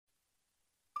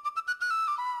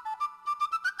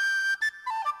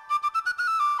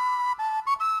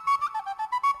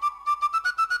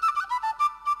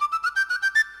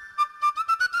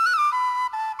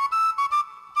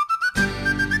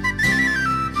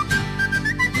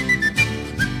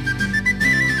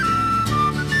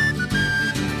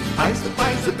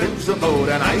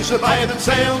and I survive and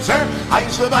sail, sir. I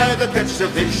survive the pits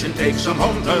of fish and take some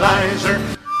home to lie,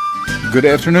 sir. Good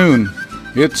afternoon.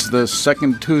 It's the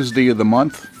second Tuesday of the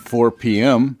month, 4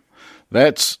 p.m.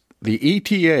 That's the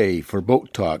ETA for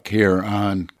Boat Talk here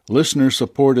on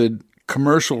listener-supported,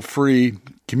 commercial-free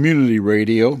community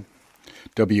radio,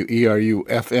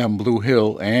 WERU-FM Blue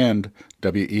Hill and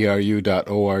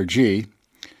WERU.org.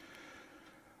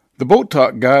 The Boat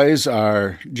Talk guys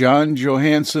are John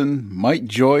Johansson, Mike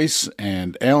Joyce,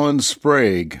 and Alan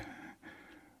Sprague.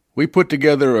 We put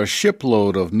together a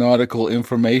shipload of nautical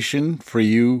information for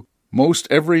you most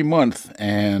every month,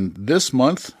 and this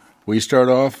month we start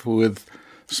off with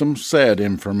some sad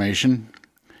information.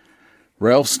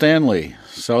 Ralph Stanley,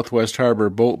 Southwest Harbor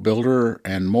boat builder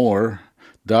and more,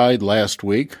 died last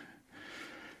week.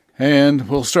 And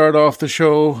we'll start off the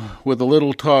show with a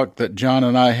little talk that John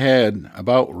and I had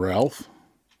about Ralph.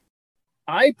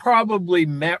 I probably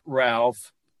met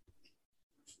Ralph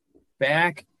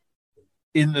back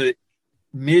in the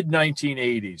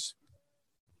mid-1980s.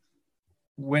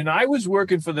 When I was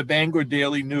working for the Bangor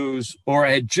Daily News, or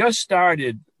I had just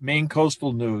started Maine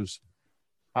Coastal News,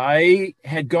 I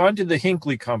had gone to the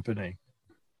Hinckley Company,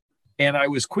 and I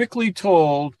was quickly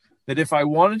told that if I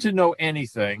wanted to know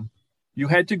anything, you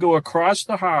had to go across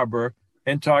the harbor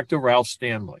and talk to Ralph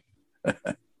Stanley.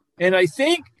 And I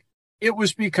think it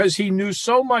was because he knew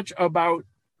so much about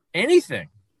anything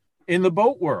in the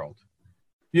boat world.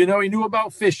 You know, he knew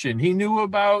about fishing. He knew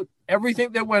about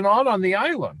everything that went on the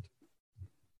island.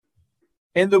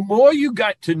 And the more you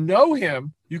got to know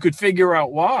him, you could figure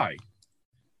out why.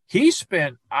 He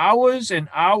spent hours and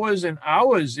hours and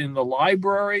hours in the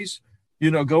libraries, you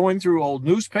know, going through old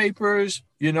newspapers,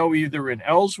 you know, either in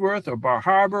Ellsworth or Bar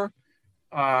Harbor.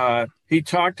 He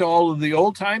talked to all of the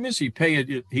old timers. He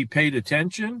paid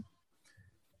attention,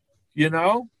 you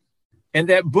know. And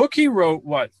that book he wrote,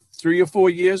 3 or 4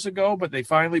 years ago, but they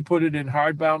finally put it in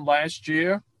hardbound last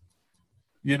year.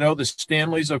 You know, The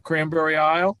Stanleys of Cranberry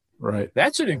Isle. Right.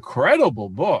 That's an incredible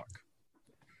book.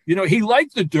 You know, he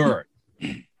liked the dirt.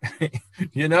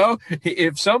 You know,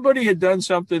 if somebody had done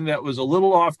something that was a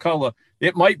little off color,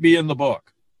 it might be in the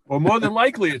book, or more than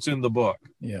likely it's in the book.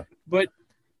 Yeah. But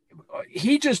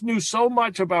he just knew so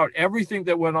much about everything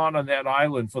that went on that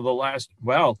island for the last,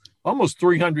 almost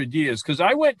 300 years. Because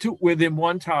I went with him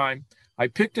one time. I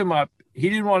picked him up. He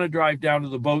didn't want to drive down to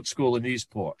the boat school in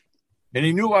Eastport, and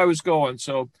he knew I was going.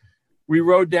 So we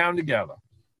rode down together.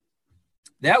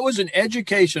 That was an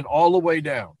education all the way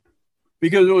down,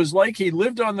 because it was like he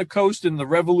lived on the coast in the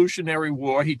Revolutionary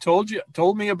War. He told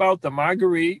me about the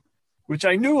Marguerite, which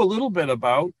I knew a little bit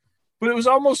about, but it was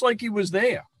almost like he was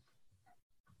there.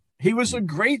 He was a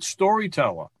great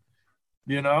storyteller,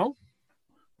 you know?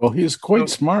 Well, he's quite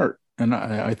smart, and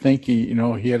I think he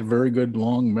had a very good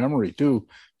long memory too,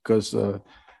 because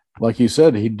like you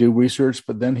said, he'd do research,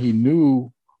 but then he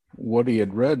knew what he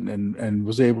had read and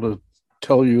was able to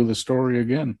tell you the story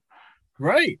again.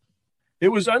 Right. It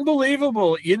was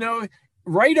unbelievable, you know,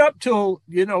 right up till,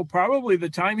 you know, probably the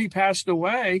time he passed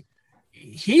away,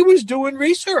 he was doing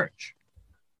research.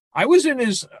 I was in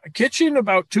his kitchen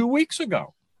about 2 weeks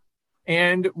ago,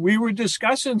 and we were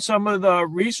discussing some of the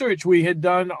research we had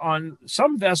done on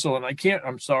some vessel, and I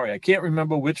can't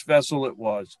remember which vessel it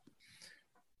was,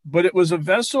 but it was a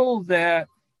vessel that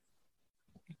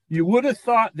you would have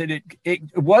thought that it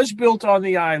was built on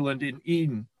the island in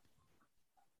Eden,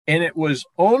 and it was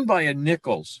owned by a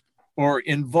Nichols or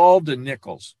involved in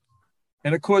Nichols.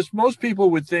 And of course, most people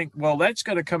would think, well, that's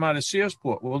got to come out of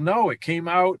Searsport. Well, no, it came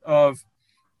out of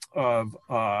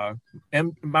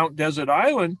Mount Desert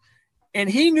Island, and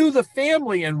he knew the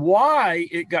family and why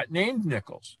it got named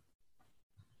Nichols.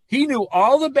 He knew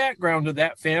all the background of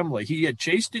that family. He had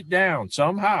chased it down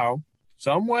somehow,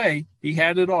 some way. He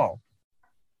had it all.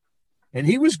 And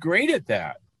he was great at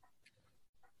that,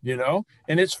 you know,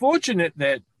 and it's fortunate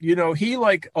that, you know, he,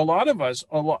 like a lot of us,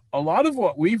 a lot of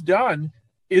what we've done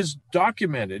is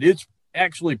documented. It's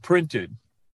actually printed,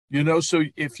 you know, so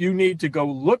if you need to go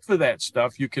look for that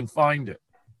stuff, you can find it.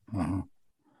 Uh-huh.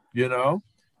 You know,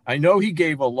 I know he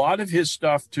gave a lot of his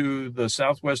stuff to the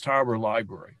Southwest Harbor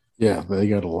Library. Yeah, they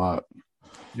got a lot.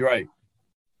 Right.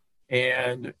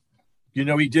 And, you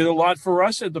know, he did a lot for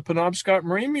us at the Penobscot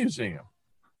Marine Museum.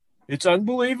 It's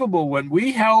unbelievable. When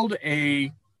we held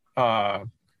a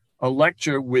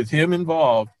lecture with him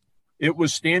involved, it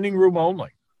was standing room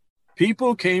only.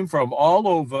 People came from all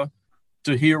over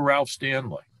to hear Ralph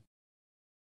Stanley.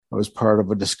 I was part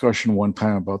of a discussion one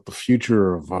time about the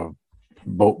future of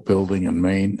boat building in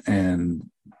Maine, and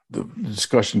the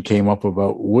discussion came up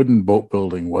about wooden boat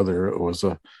building, whether it was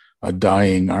a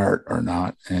dying art or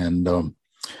not. And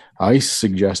I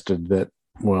suggested that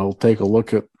Well, take a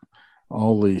look at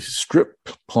all the strip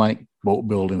plank boat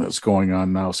building that's going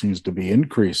on now. Seems to be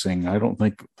increasing. I don't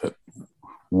think that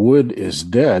wood is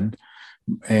dead.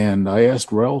 And I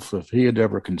asked Ralph if he had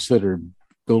ever considered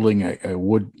building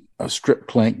a strip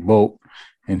plank boat,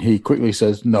 and he quickly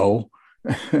says no.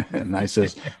 And I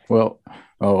says, well,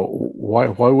 why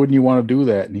wouldn't you want to do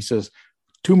that? And he says,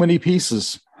 too many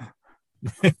pieces.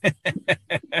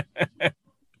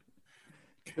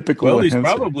 Typical. Well, he's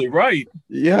probably right.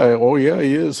 Yeah. Oh, yeah,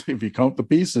 he is. If you count the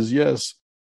pieces, yes.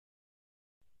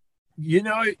 You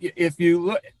know, if you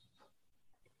look,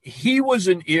 he was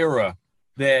an era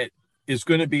that is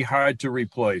going to be hard to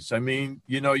replace. I mean,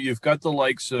 you know, you've got the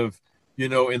likes of, you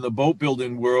know, in the boat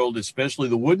building world, especially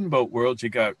the wooden boat world, you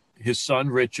got his son,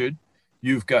 Richard.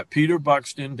 You've got Peter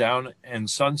Buxton down in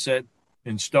Sunset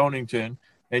in Stonington,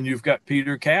 and you've got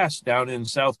Peter Cass down in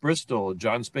South Bristol,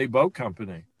 John Spey Boat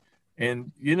Company.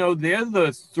 And, you know, they're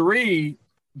the three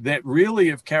that really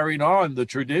have carried on the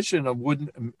tradition of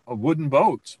wooden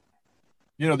boats.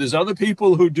 You know, there's other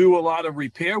people who do a lot of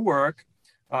repair work,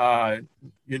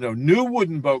 you know, new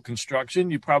wooden boat construction.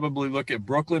 You probably look at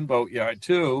Brooklyn Boatyard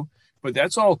too, but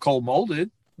that's all cold molded.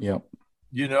 Yep.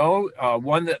 You know,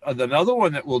 another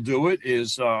one that will do it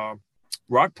is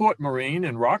Rockport Marine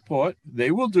in Rockport.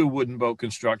 They will do wooden boat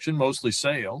construction, mostly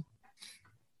sail.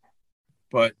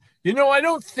 But, you know, I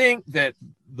don't think that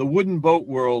the wooden boat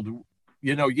world,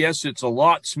 you know, yes, it's a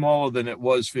lot smaller than it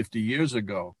was 50 years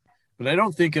ago, but I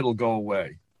don't think it'll go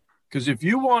away. Because if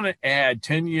you want to add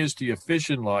 10 years to your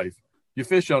fishing life, you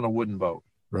fish on a wooden boat.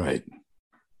 Right.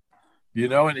 You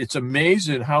know, and it's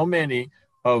amazing how many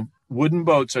of wooden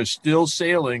boats are still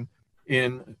sailing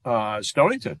in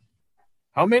Stonington.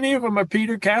 How many of them are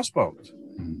Peter Cass boats?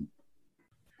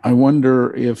 I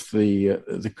wonder if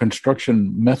the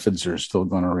construction methods are still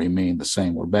going to remain the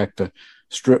same. We're back to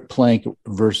strip plank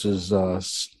versus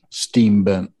steam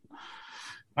bent.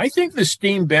 I think the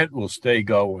steam bent will stay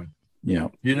going. Yeah.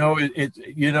 You know,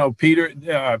 you know,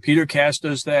 Peter Cass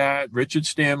does that. Richard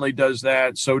Stanley does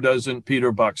that. So doesn't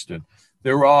Peter Buxton.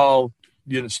 They're all,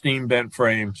 you know, steam bent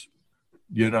frames,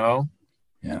 you know?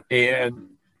 Yeah.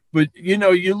 But, you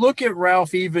know, you look at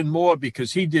Ralph even more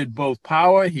because he did both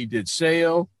power, he did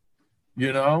sail,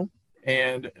 you know,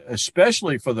 and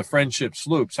especially for the Friendship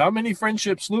sloops. How many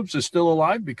Friendship sloops are still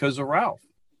alive because of Ralph?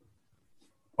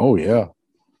 Oh, yeah.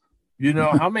 You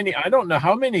know, how many, I don't know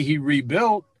how many he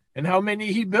rebuilt and how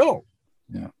many he built.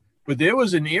 Yeah. But there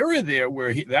was an era there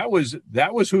where that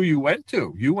was who you went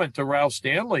to. You went to Ralph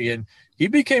Stanley, and he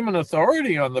became an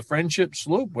authority on the Friendship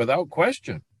sloop without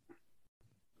question.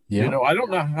 Yeah. You know, I don't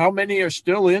know how many are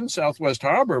still in Southwest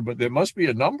Harbor, but there must be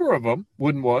a number of them,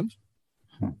 wooden ones.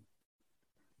 I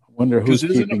wonder who's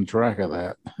keeping track of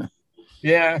that.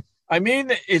 Yeah. I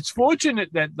mean, it's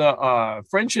fortunate that the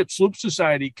Friendship Sloop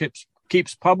Society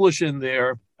keeps publishing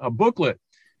their booklet,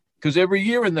 because every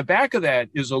year in the back of that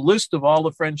is a list of all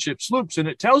the Friendship sloops, and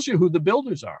it tells you who the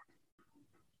builders are,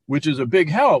 which is a big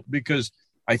help, because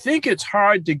I think it's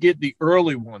hard to get the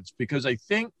early ones, because I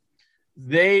think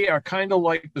they are kind of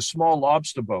like the small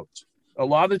lobster boats. A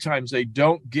lot of times they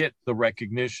don't get the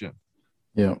recognition.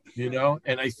 Yeah. You know,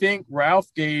 and I think Ralph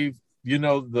gave, you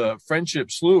know, the Friendship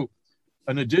sloop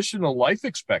an additional life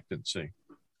expectancy.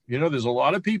 You know, there's a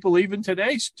lot of people even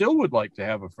today still would like to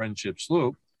have a Friendship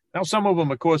sloop. Now, some of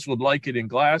them, of course, would like it in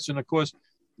glass. And of course,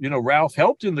 you know, Ralph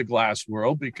helped in the glass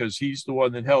world because he's the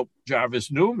one that helped Jarvis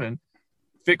Newman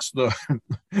fix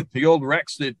the old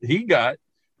wrecks that he got,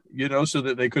 you know, so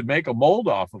that they could make a mold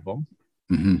off of them.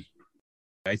 Mm-hmm.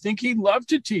 I think he loved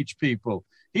to teach people.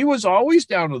 He was always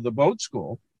down to the boat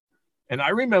school. And I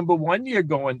remember one year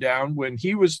going down when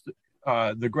he was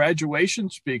the graduation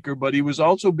speaker, but he was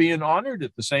also being honored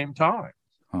at the same time.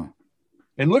 Huh.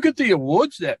 And look at the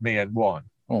awards that man won.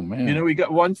 Oh, man. You know, he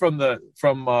got one from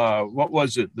what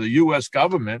was it? The U.S.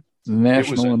 government. The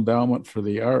National Endowment for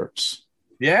the Arts.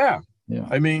 Yeah. Yeah.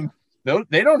 I mean,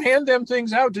 they don't hand them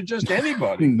things out to just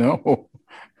anybody. No.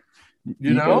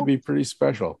 You know, gotta be pretty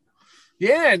special.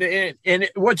 Yeah. And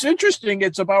what's interesting,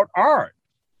 it's about art.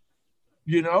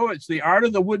 You know, it's the art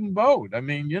of the wooden boat. I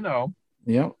mean, you know.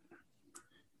 Yeah.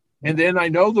 And then I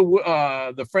know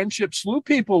the Friendship Sloop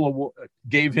people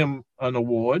gave him an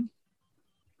award.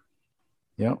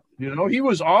 Yeah. You know, he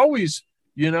was always,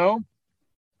 you know,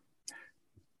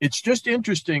 it's just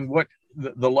interesting what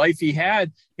the life he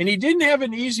had. And he didn't have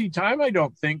an easy time, I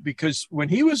don't think, because when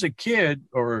he was a kid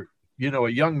or, you know,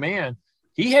 a young man,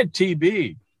 he had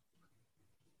TB,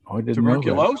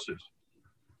 tuberculosis.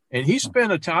 And he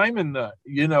spent a time in the,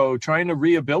 you know, trying to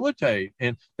rehabilitate.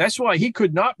 And that's why he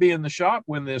could not be in the shop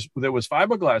when there was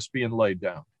fiberglass being laid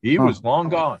down. He was long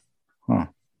gone. Huh.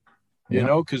 you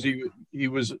know, because he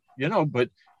was, you know, but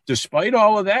despite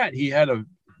all of that, he had a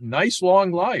nice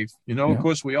long life. You know, of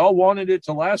course, we all wanted it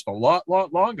to last a lot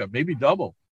longer, maybe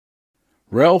double.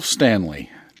 Ralph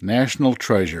Stanley, national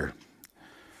treasure.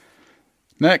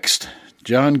 Next,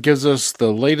 John gives us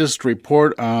the latest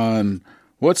report on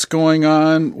what's going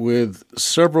on with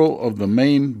several of the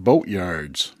main boat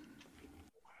yards.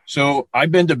 So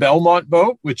I've been to Belmont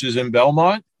Boat, which is in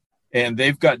Belmont, and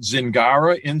they've got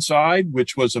Zingara inside,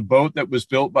 which was a boat that was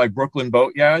built by Brooklyn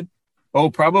Boatyard,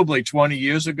 probably 20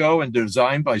 years ago, and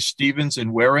designed by Stevens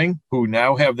and Waring, who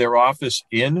now have their office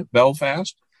in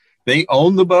Belfast. They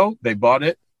own the boat. They bought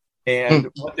it. And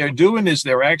what they're doing is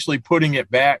they're actually putting it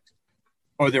back,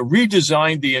 or they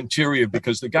redesigned the interior,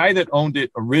 because the guy that owned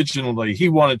it originally, he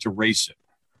wanted to race it.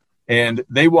 And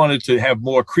they wanted to have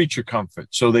more creature comfort.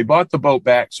 So they bought the boat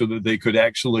back so that they could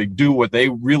actually do what they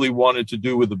really wanted to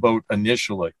do with the boat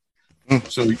initially.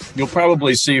 So you'll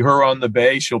probably see her on the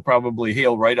bay. She'll probably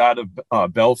hail right out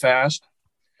of Belfast.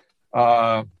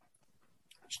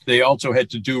 They also had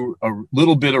to do a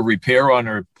little bit of repair on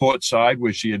her port side,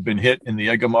 where she had been hit in the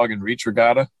Eggemoggin Reach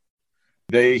Regatta.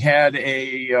 They had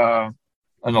an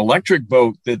electric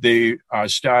boat that they are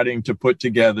starting to put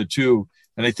together too.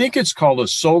 And I think it's called a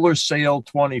Solar Sail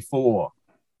 24.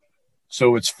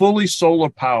 So it's fully solar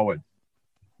powered,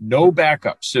 no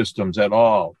backup systems at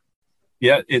all.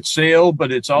 Yeah, it's sail,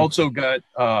 but it's also got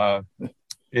power.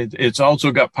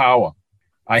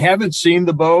 I haven't seen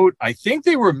the boat. I think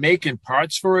they were making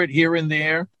parts for it here and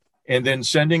there, and then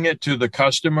sending it to the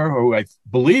customer, who I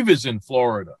believe is in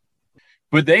Florida.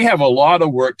 But they have a lot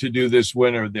of work to do this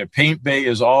winter. Their paint bay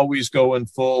is always going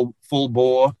full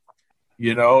bore,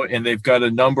 you know, and they've got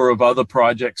a number of other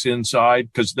projects inside,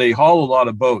 because they haul a lot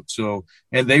of boats. So,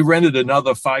 and they rented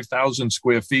another 5,000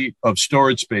 square feet of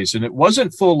storage space, and it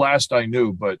wasn't full last I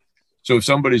knew, but so if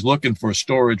somebody's looking for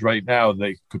storage right now,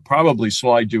 they could probably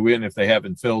slide you in if they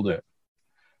haven't filled it.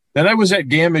 Then I was at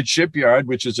Gamage Shipyard,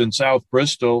 which is in South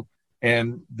Bristol,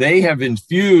 and they have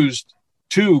infused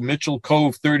 2 Mitchell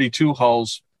Cove 32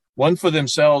 hulls, one for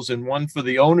themselves and one for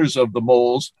the owners of the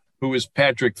Moles, who is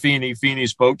Patrick Feeney,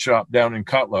 Feeney's Boat Shop down in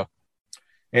Cutler.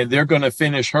 And they're going to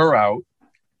finish her out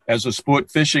as a sport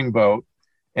fishing boat.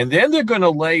 And then they're going to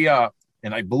lay up,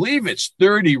 and I believe it's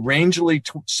 30 Rangeley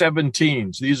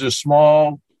 17s. These are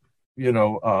small, you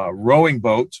know, rowing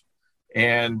boats.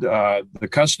 And the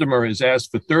customer has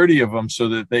asked for 30 of them so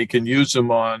that they can use them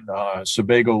on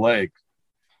Sebago Lake.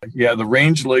 Yeah, the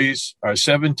Rangeleys are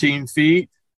 17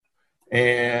 feet,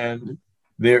 and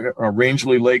they're a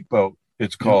Rangeley Lake boat,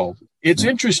 it's called. It's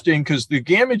interesting because the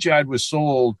Gamage Yard was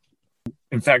sold.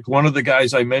 In fact, one of the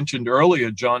guys I mentioned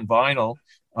earlier, John Vinyl,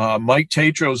 Mike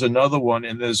Tatro's another one,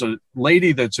 and there's a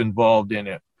lady that's involved in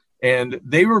it. And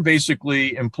they were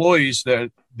basically employees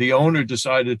that the owner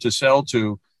decided to sell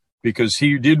to, because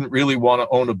he didn't really want to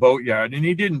own a boatyard, and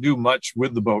he didn't do much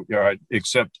with the boatyard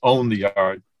except own the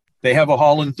yard. They have a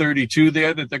Holland 32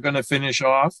 there that they're going to finish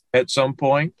off at some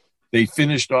point. They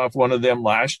finished off one of them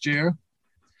last year.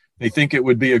 They think it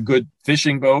would be a good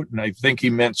fishing boat, and I think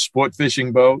he meant sport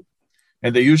fishing boat.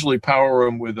 And they usually power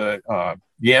them with a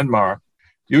Yanmar,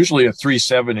 usually a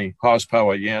 370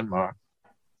 horsepower Yanmar.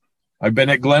 I've been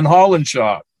at Glenn Holland's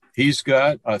shop. He's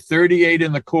got a 38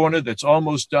 in the corner that's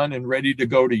almost done and ready to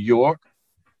go to York,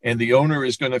 and the owner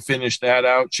is going to finish that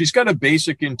out. She's got a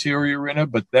basic interior in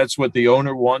it, but that's what the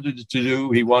owner wanted to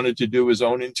do. He wanted to do his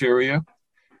own interior.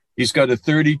 He's got a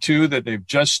 32 that they've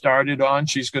just started on.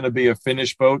 She's going to be a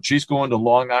finished boat. She's going to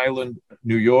Long Island,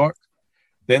 New York.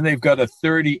 Then they've got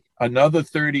another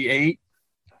 38,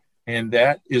 and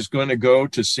that is going to go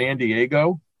to San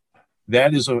Diego.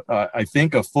 That is, I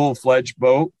think, a full-fledged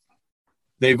boat.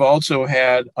 They've also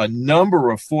had a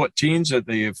number of 14s that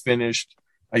they have finished.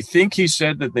 I think he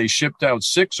said that they shipped out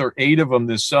 6 or 8 of them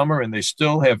this summer, and they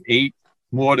still have 8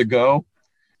 more to go.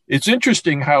 It's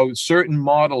interesting how certain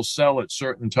models sell at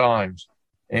certain times,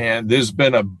 and there's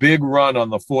been a big run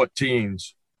on the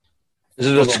 14s. Is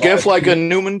it a skiff like a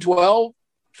Newman 12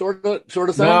 sort of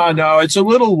thing? No, it's a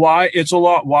little wide. It's a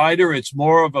lot wider. It's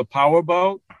more of a power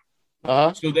boat.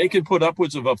 So they can put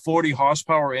upwards of a 40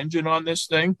 horsepower engine on this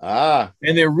thing. And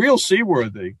they're real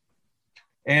seaworthy.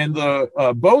 And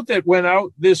the boat that went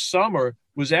out this summer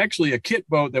was actually a kit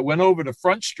boat that went over to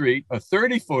Front Street, a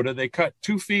 30-footer. They cut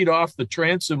 2 feet off the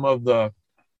transom of the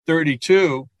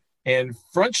 32, and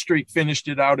Front Street finished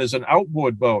it out as an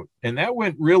outboard boat. And that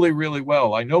went really, really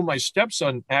well. I know my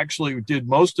stepson actually did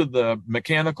most of the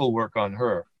mechanical work on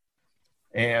her.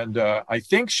 And I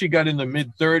think she got in the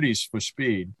mid-30s for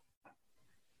speed.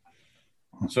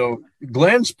 So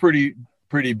Glenn's pretty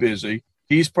busy.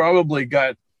 He's probably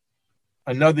got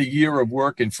another year of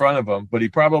work in front of him, but he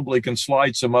probably can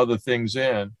slide some other things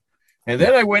in. And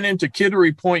then I went into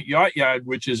Kittery Point Yacht Yard,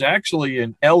 which is actually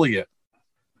in Elliott.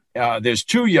 There's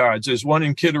 2 yards. There's one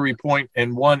in Kittery Point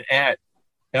and one at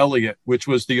Elliott, which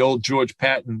was the old George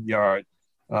Patton yard,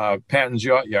 Patton's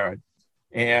Yacht Yard.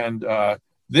 And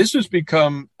this has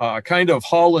become kind of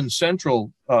Holland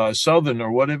Central Southern,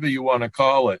 or whatever you want to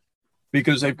call it,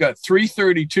 because they've got 3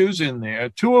 32s in there.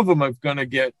 2 of them are going to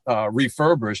get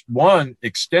refurbished. One,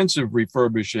 extensive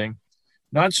refurbishing,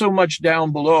 not so much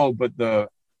down below, but the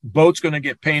boat's going to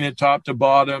get painted top to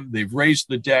bottom. They've raised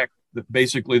the deck,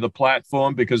 basically the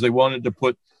platform, because they wanted to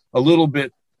put a little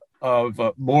bit of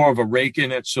more of a rake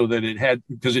in it so that it had,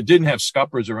 because it didn't have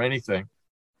scuppers or anything.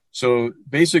 So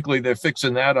basically they're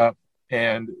fixing that up.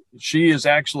 And she is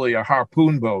actually a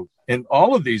harpoon boat. And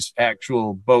all of these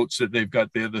actual boats that they've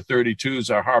got there, the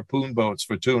 32s, are harpoon boats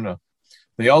for tuna.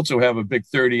 They also have a big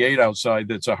 38 outside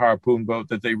that's a harpoon boat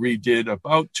that they redid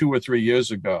about 2 or 3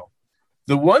 years ago.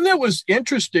 The one that was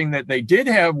interesting that they did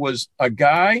have was a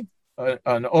guy,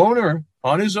 an owner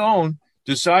on his own,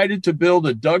 decided to build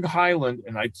a Doug Highland,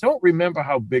 and I don't remember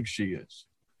how big she is.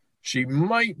 She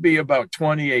might be about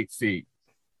 28 feet.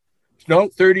 No,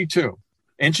 32.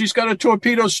 And she's got a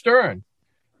torpedo stern.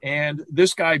 And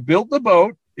this guy built the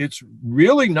boat. It's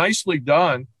really nicely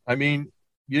done. I mean,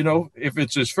 you know, if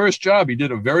it's his first job, he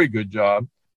did a very good job.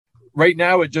 Right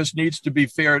now, it just needs to be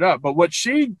faired up. But what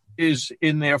she is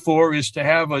in there for is to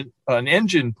have an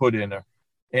engine put in her.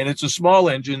 And it's a small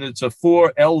engine. It's a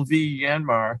 4 LV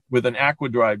Yanmar with an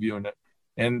Aquadrive unit.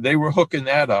 And they were hooking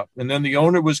that up. And then the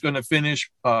owner was going to finish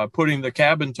putting the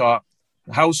cabin top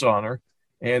house on her.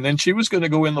 And then she was going to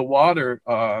go in the water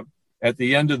at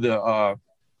the end of the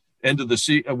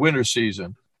winter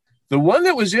season. The one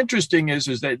that was interesting is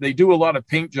that they do a lot of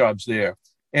paint jobs there.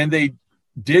 And they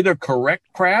did a Correct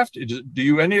Craft. Do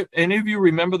you any of you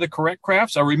remember the Correct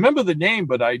Crafts? I remember the name,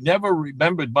 but I never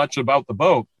remembered much about the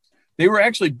boat. They were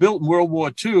actually built in World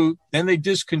War II. Then they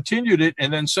discontinued it.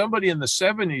 And then somebody in the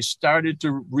 70s started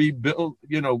to rebuild,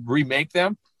 remake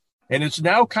them. And it's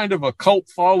now kind of a cult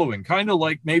following, kind of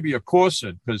like maybe a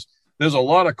Corson, because there's a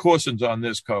lot of Corsons on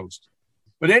this coast.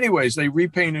 But anyways, they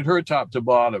repainted her top to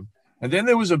bottom. And then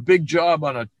there was a big job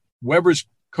on a Weber's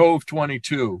Cove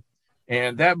 22.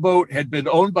 And that boat had been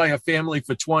owned by a family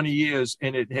for 20 years,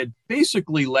 and it had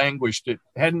basically languished. It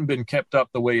hadn't been kept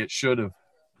up the way it should have.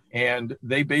 And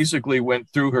they basically went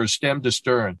through her stem to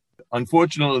stern.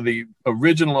 Unfortunately, the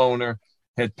original owner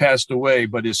had passed away,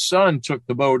 but his son took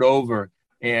the boat over.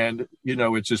 And,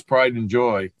 it's his pride and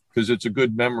joy because it's a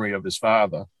good memory of his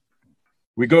father.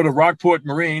 We go to Rockport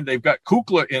Marine. They've got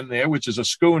Kukla in there, which is a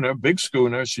schooner, big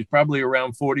schooner. She's probably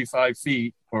around 45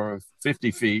 feet or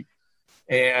 50 feet.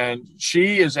 And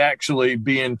she is actually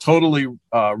being totally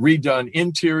redone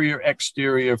interior,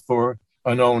 exterior for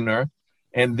an owner.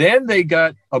 And then they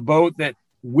got a boat that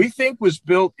we think was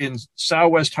built in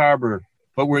Southwest Harbor,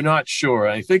 but we're not sure.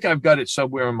 I think I've got it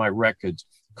somewhere in my records,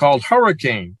 called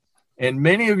Hurricane. And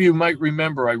many of you might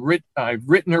remember I've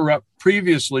written her up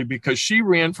previously because she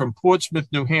ran from Portsmouth,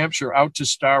 New Hampshire out to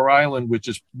Star Island, which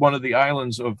is one of the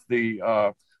islands of the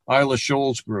Isla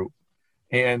Shoals group.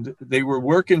 And they were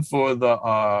working for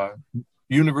the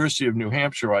University of New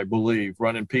Hampshire, I believe,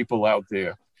 running people out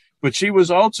there. But she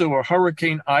was also a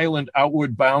Hurricane Island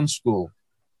outward bound school.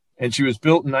 And she was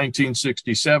built in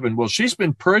 1967. Well, she's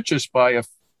been purchased by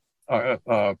as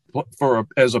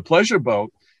a pleasure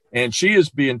boat. And she is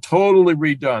being totally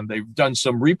redone. They've done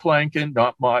some replanking,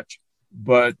 not much,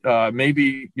 but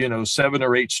maybe, 7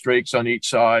 or 8 strakes on each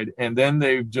side. And then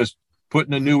they've just put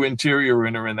a new interior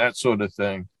in her and that sort of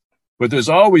thing. But there's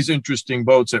always interesting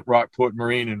boats at Rockport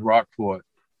Marine in Rockport.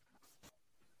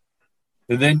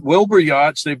 And then Wilbur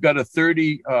Yachts, they've got a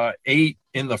 38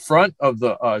 in the front of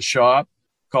the shop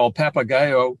called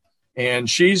Papagayo. And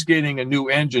she's getting a new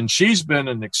engine. She's been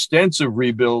an extensive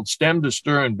rebuild, stem to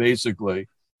stern, basically.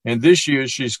 And this year,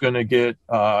 she's going to get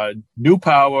new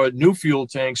power, new fuel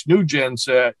tanks, new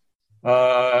genset,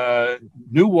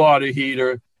 new water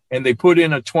heater. And they put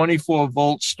in a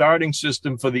 24-volt starting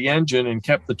system for the engine and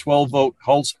kept the 12-volt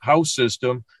house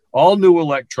system, all new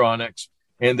electronics.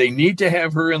 And they need to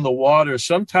have her in the water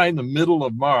sometime the middle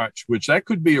of March, which that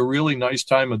could be a really nice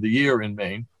time of the year in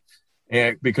Maine,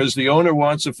 because the owner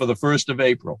wants it for the 1st of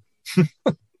April.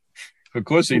 Of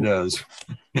course he does.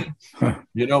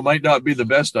 Might not be the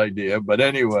best idea, but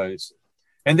anyways.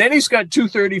 And then he's got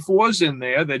 234s in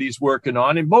there that he's working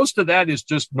on. And most of that is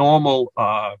just normal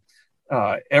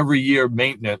every year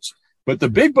maintenance. But the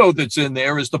big boat that's in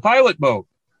there is the pilot boat.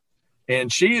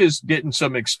 And she is getting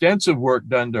some extensive work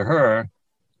done to her,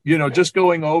 just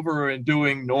going over and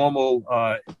doing normal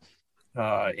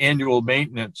annual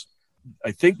maintenance.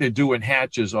 I think they're doing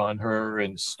hatches on her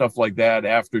and stuff like that,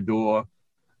 after door,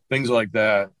 things like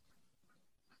that.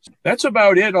 That's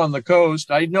about it on the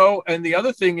coast. I know. And the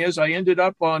other thing is I ended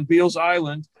up on Beals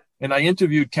Island and I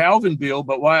interviewed Calvin Beal.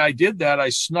 But while I did that, I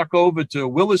snuck over to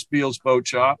Willis Beal's boat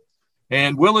shop.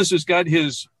 And Willis has got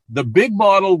the big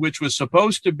model, which was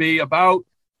supposed to be about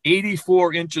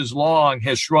 84 inches long,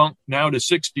 has shrunk now to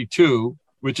 62,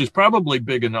 which is probably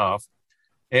big enough.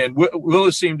 And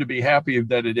Willis seemed to be happy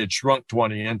that it had shrunk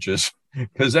 20 inches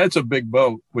because that's a big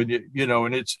boat when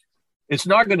and it's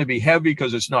not going to be heavy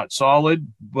because it's not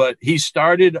solid, but he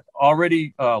started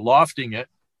already lofting it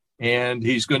and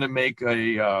he's going to make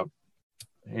a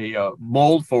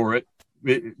mold for it,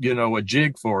 a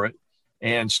jig for it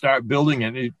and start building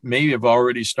it. He may have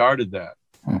already started that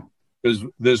because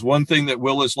there's one thing that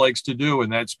Willis likes to do,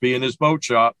 and that's be in his boat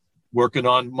shop working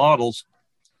on models.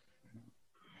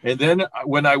 And then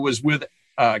when I was with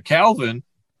Calvin,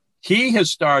 he has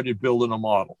started building a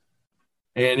model.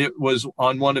 And it was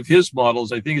on one of his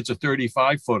models. I think it's a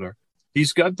 35-footer.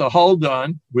 He's got the hull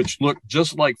done, which looked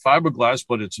just like fiberglass,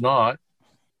 but it's not.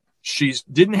 She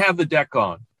didn't have the deck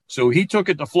on. So he took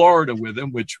it to Florida with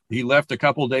him, which he left a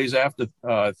couple of days after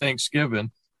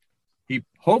Thanksgiving.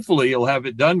 Hopefully he'll have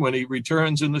it done when he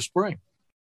returns in the spring.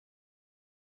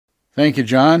 Thank you,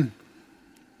 John.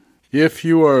 If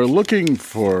you are looking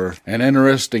for an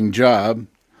interesting job,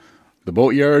 the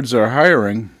boatyards are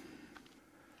hiring.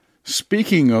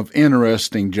 Speaking of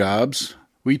interesting jobs,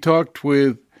 we talked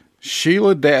with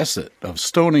Sheila Dassett of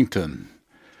Stonington.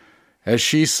 As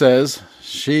she says,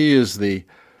 she is the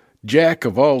jack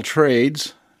of all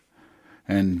trades,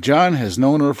 and John has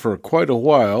known her for quite a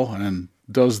while and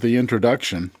does the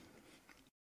introduction.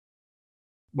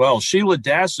 Well, Sheila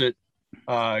Dassett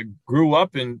grew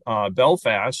up in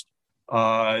Belfast.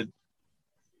 For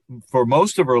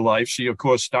most of her life, she, of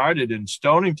course, started in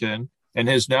Stonington and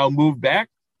has now moved back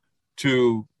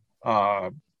to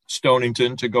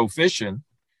Stonington to go fishing.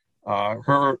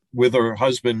 Her with her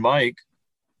husband, Mike,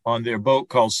 on their boat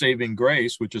called Saving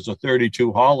Grace, which is a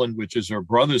 32 Holland, which is her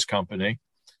brother's company.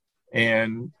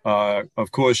 And,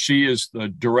 of course, she is the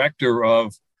director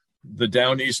of the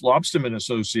Down East Lobstermen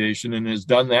Association and has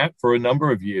done that for a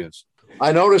number of years.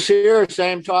 I notice here,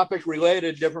 same topic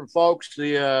related, different folks.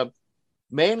 The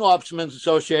Maine Lobstermen's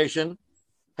Association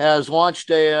has launched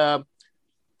a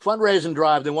fundraising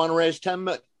drive. They want to raise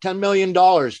 $10 million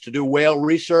to do whale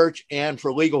research and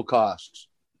for legal costs.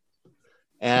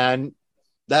 And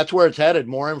that's where it's headed.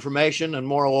 More information and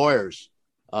more lawyers.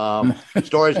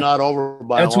 Story's not over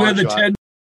by that's a long where the shot.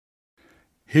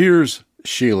 Here's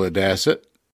Sheila Dassett.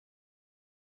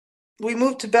 We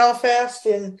moved to Belfast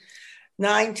in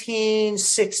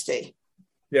 1960.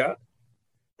 Yeah.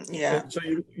 Yeah. So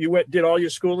you did all your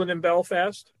schooling in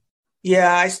Belfast?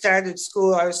 Yeah, I started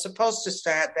school. I was supposed to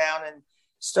start down in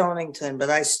Stonington,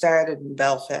 but I started in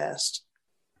Belfast.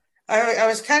 I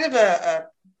was kind of a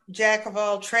jack of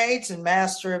all trades and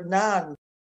master of none.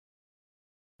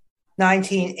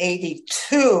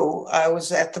 1982, I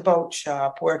was at the boat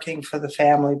shop working for the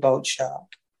family boat shop.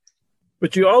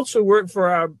 But you also worked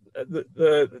for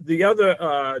the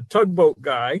other tugboat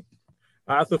guy,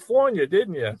 Arthur Fournier,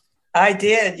 didn't you? I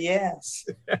did, yes.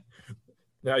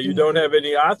 Now, you don't have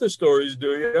any Arthur stories,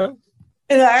 do you?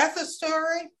 An Arthur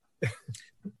story?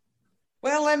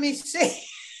 Well, let me see.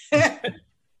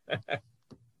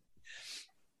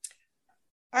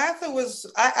 Arthur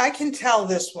was, I can tell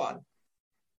this one.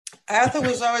 Arthur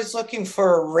was always looking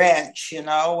for a wrench,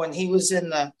 when he was in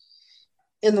the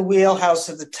wheelhouse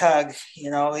of the tug,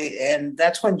 and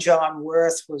that's when John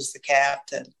Worth was the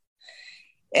captain.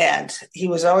 And he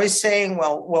was always saying,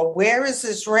 well, where is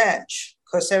this wrench?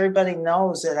 Because everybody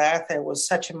knows that Arthur was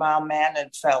such a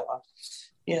mild-mannered fella,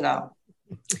 Oh,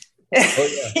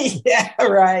 yeah. Yeah,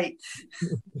 right.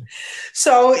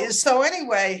 So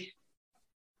anyway,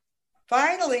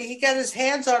 finally he got his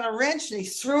hands on a wrench and he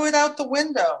threw it out the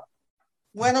window,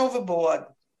 went overboard.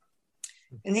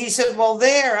 And he said, well,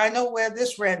 I know where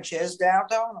this wrench is now,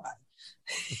 don't I?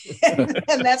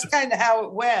 and that's kind of how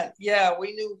it went. Yeah,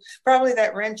 we knew probably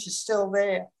that wrench is still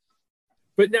there.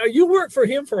 But now you worked for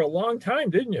him for a long time,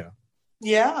 didn't you?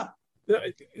 Yeah.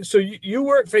 So you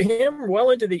worked for him well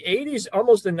into the 80s,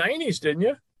 almost the 90s, didn't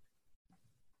you?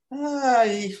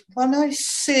 Let me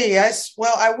see. I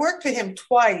worked for him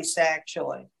twice,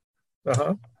 actually.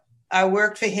 Uh-huh. I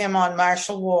worked for him on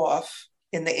Marshall Wharf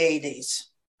in the 80s.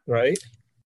 Right.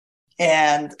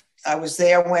 And I was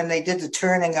there when they did the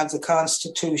turning of the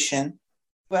Constitution.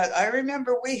 But I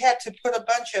remember we had to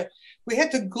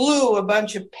glue a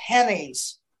bunch of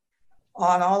pennies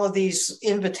on all of these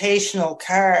invitational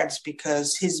cards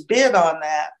because his bid on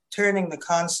that, turning the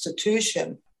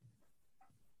Constitution.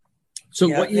 So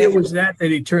what year was that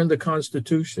he turned the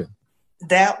Constitution?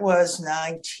 That was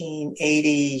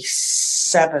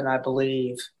 1987, I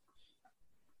believe.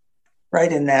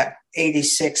 Right in that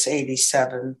 86,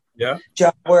 87. Yeah.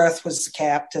 John Worth was the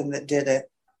captain that did it.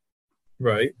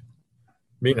 Right.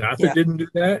 I mean, Arthur didn't do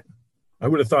that? I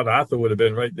would have thought Arthur would have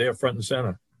been right there front and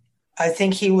center. I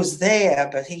think he was there,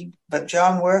 but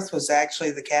John Worth was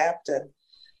actually the captain.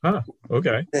 Huh.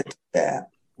 Okay. That.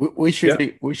 We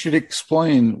should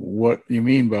explain what you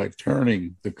mean by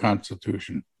turning the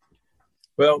Constitution.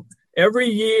 Well, every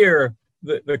year,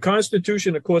 the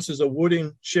Constitution, of course, is a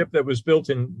wooden ship that was built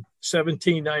in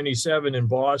 1797 in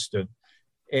Boston.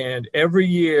 And every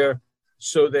year,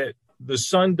 so that the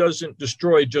sun doesn't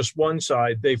destroy just one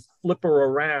side, they flip her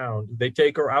around. They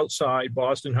take her outside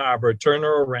Boston Harbor, turn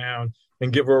her around,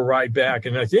 and give her a ride back.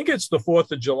 And I think it's the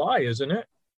 4th of July, isn't it?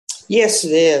 Yes,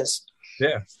 it is.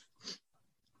 Yeah.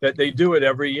 That they do it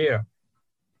every year.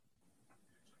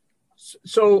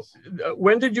 So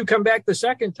when did you come back the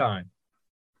second time?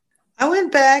 I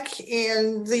went back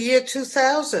in the year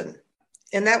 2000,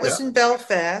 and that was in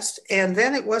Belfast. And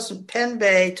then it wasn't Penn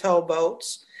Bay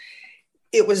towboats.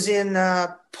 It was in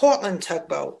Portland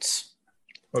tugboats.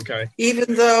 Okay.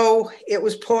 Even though it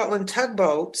was Portland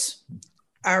tugboats,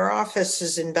 our office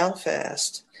is in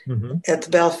Belfast at the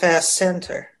Belfast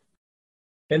Center.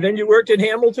 And then you worked at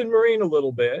Hamilton Marine a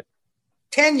little bit.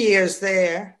 10 years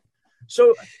there.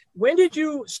 So when did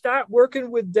you start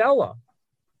working with Della,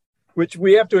 which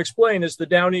we have to explain is the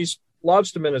Down East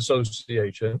Lobstermen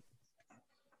Association?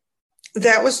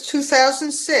 That was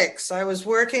 2006. I was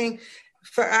working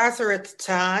for Arthur at the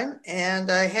time,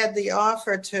 and I had the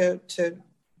offer to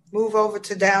move over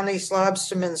to Down East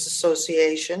Lobstermen's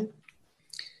Association.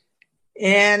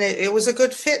 And it was a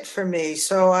good fit for me,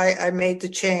 so I made the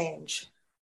change.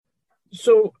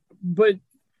 So, but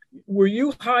were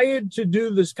you hired to do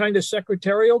this kind of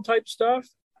secretarial type stuff?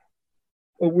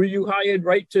 Or were you hired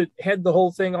right to head the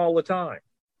whole thing all the time?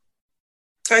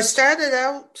 I started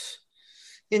out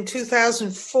in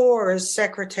 2004 as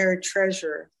secretary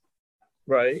treasurer.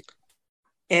 Right.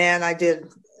 And I did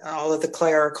all of the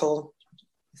clerical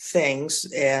things.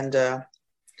 And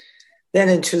then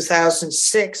in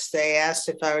 2006, they asked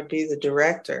if I would be the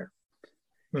director.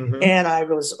 And I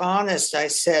was honest. I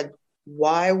said,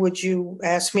 why would you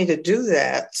ask me to do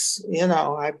that? You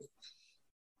know,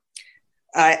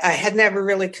 I had never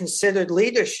really considered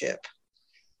leadership.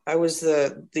 I was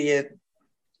the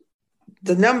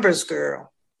numbers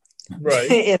girl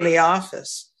in the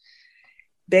office.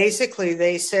 Basically,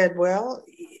 they said, well,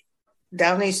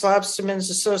 Down East Lobstermen's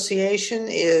Association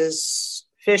is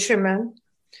fishermen.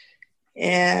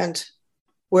 And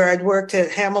where I'd worked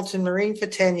at Hamilton Marine for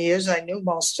 10 years, I knew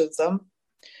most of them.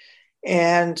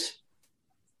 And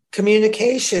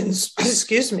communications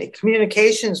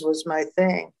was my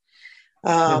thing.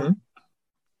 I'd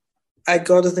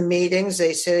go to the meetings.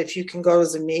 They said, if you can go to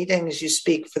the meetings, you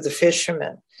speak for the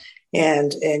fishermen,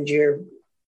 and your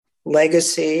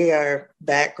legacy, our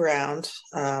background,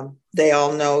 they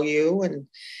all know you. And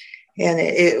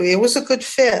it was a good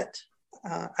fit.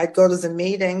 I'd go to the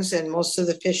meetings, and most of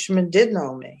the fishermen did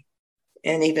know me.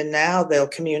 And even now they'll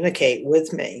communicate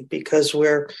with me because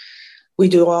we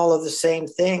do all of the same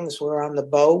things. We're on the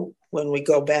boat. When we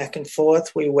go back and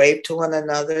forth, we wave to one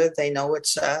another. They know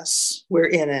it's us. We're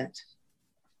in it.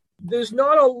 There's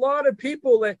not a lot of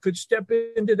people that could step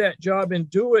into that job and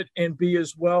do it and be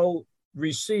as well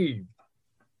received,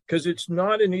 because it's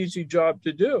not an easy job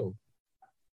to do.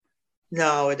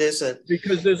 No, it isn't.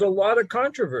 Because there's a lot of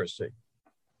controversy.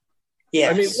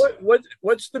 Yes. I mean,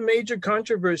 what's the major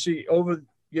controversy over,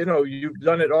 you know, you've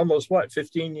done it almost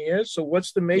 15 years. So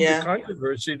what's the major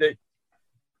controversy that,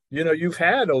 you know, you've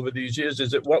had over these years?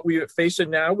 Is it what we're facing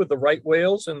now with the right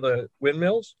whales and the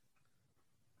windmills?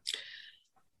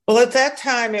 Well, at that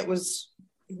time,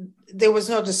 there was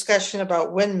no discussion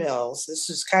about windmills. This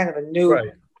is kind of a new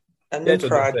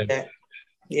project.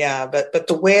 Yeah, but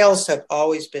the whales have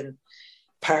always been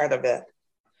part of it.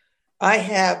 I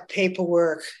have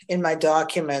paperwork in my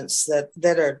documents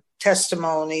that are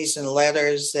testimonies and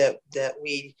letters that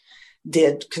we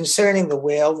did concerning the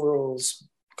whale rules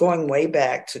going way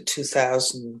back to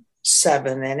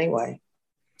 2007 anyway.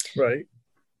 Right.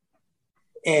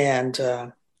 And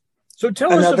so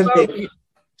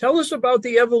tell us about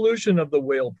the evolution of the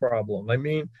whale problem. I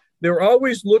mean, they're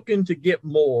always looking to get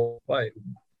more, but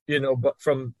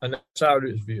from an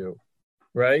outsider's view,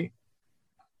 right?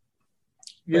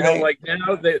 You know, like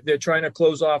now they're trying to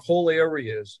close off whole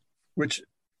areas, which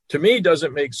to me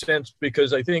doesn't make sense,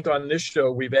 because I think on this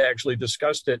show we've actually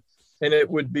discussed it, and it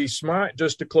would be smart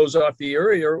just to close off the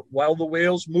area while the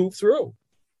whales move through.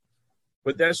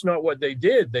 But that's not what they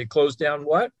did. They closed down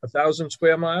what? 1,000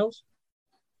 square miles?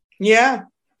 Yeah.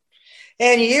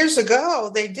 And years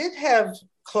ago, they did have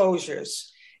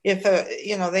closures. If,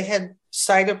 they had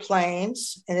sighted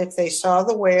planes, and if they saw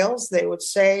the whales, they would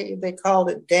say, they called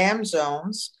it dam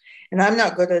zones. And I'm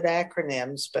not good at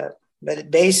acronyms, but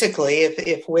basically,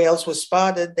 if whales were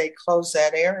spotted, they'd close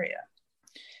that area.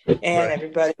 And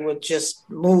everybody would just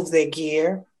move their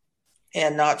gear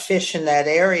and not fish in that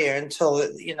area until,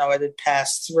 it had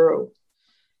passed through.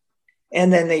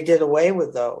 And then they did away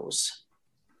with those.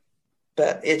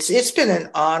 But it's been an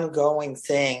ongoing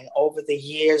thing. Over the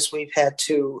years, we've had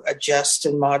to adjust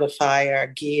and modify our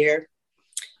gear.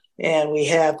 And we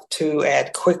have to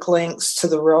add quick links to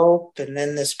the rope. And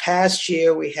then this past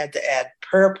year, we had to add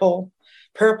purple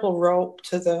rope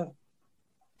to the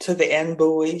end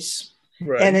buoys.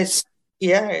 Right. And it's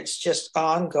just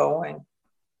ongoing.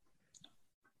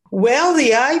 Well,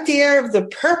 the idea of the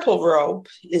purple rope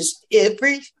is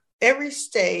every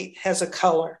state has a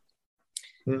color.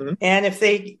 Mm-hmm. And if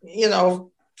they,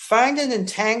 find an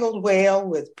entangled whale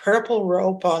with purple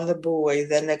rope on the buoy,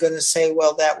 then they're going to say,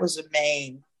 well, that was a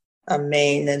Maine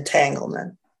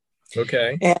entanglement.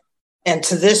 Okay. And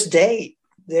to this date,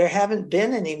 there haven't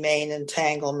been any Maine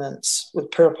entanglements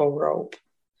with purple rope.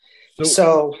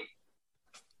 So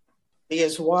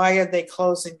is why are they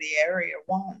closing the area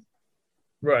one?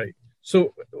 Right.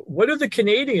 So what do the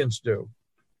Canadians do?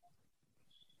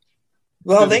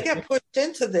 Well, they got pushed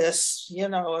into this,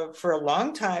 for a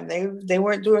long time. They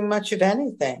weren't doing much of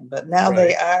anything, but now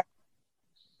they are.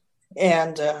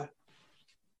 And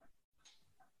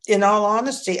in all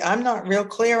honesty, I'm not real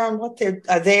clear on what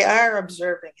they are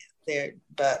observing it there,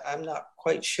 but I'm not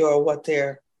quite sure what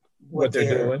they're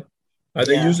doing. Are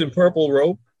they using purple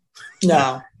rope?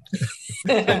 No.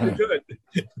 Good.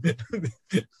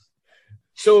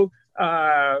 So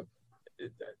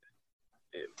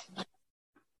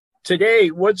today,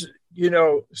 what does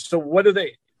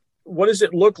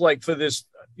it look like for this,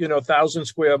 1,000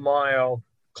 square mile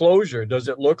closure? Does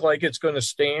it look like it's going to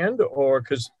stand, or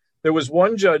because there was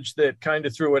one judge that kind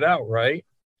of threw it out, right?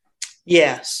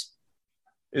 Yes.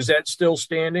 Is that still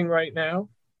standing right now?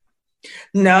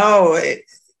 No,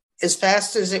 as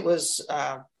fast as it was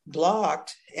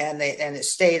blocked and it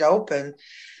stayed open,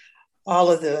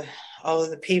 all of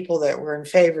the people that were in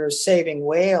favor of saving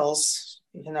whales,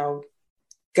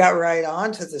 got right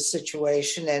onto the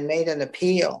situation and made an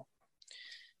appeal.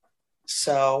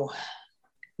 So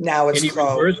now it's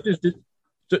closed.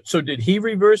 So did he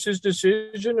reverse his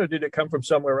decision, or did it come from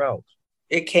somewhere else?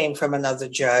 It came from another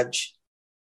judge.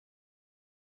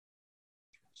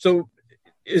 So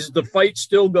is the fight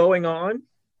still going on?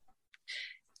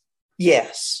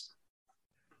 Yes.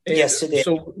 Yes, it is.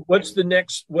 So what's the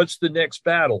next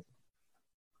battle?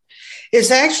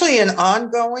 It's actually an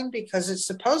ongoing, because it's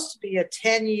supposed to be a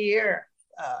 10-year.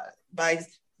 By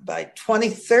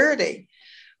 2030,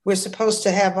 we're supposed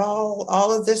to have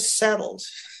all of this settled.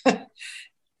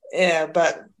 Yeah,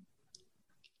 but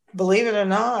believe it or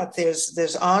not,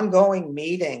 there's ongoing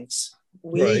meetings.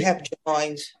 We have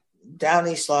joined Down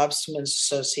East Lobstermen's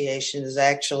Association has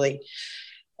actually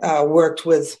worked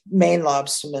with Maine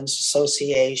Lobstermen's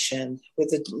Association,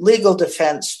 with the Legal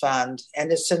Defense Fund,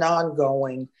 and it's an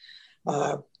ongoing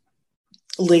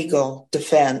legal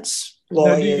defense,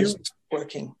 lawyers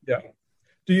working. Yeah.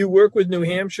 Do you work with New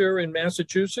Hampshire and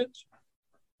Massachusetts?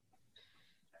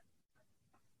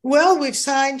 Well, we've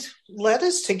signed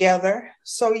letters together.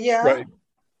 So, yeah. Right.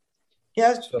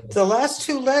 Yeah, the last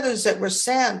two letters that were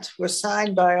sent were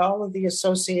signed by all of the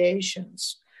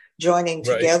associations joining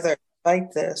together to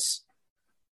fight this.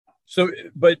 So,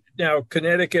 but now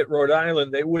Connecticut, Rhode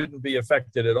Island, they wouldn't be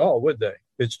affected at all, would they?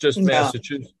 It's just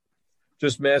Massachusetts.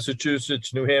 Just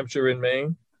Massachusetts, New Hampshire, and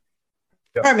Maine?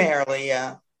 Yeah. Primarily,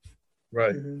 yeah.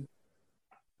 Right. Mm-hmm.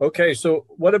 Okay, so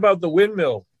what about the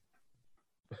windmill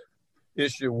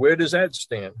issue? Where does that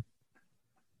stand?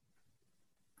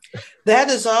 That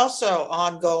is also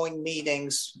ongoing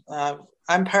meetings.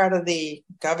 I'm part of the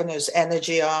governor's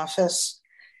energy office,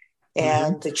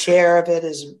 and the chair of it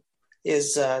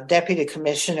is Deputy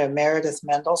Commissioner Meredith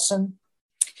Mendelson.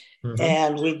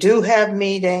 And we do have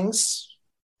meetings.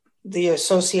 The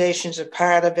associations are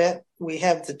part of it. We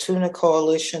have the Tuna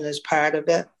Coalition as part of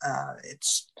it.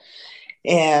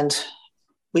 And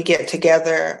we get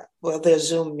together. Well, there's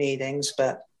Zoom meetings,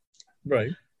 but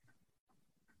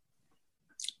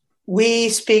we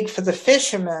speak for the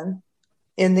fishermen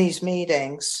in these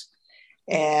meetings,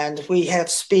 And we have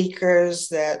speakers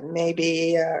that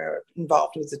maybe are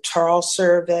involved with the Charles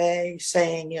survey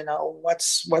saying,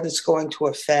 what it's going to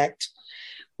affect.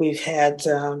 We've had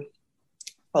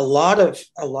a lot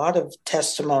of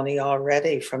testimony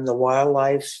already from the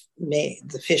wildlife,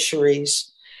 the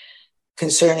fisheries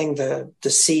concerning the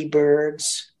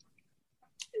seabirds.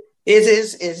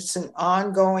 It's an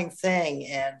ongoing thing,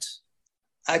 and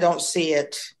I don't see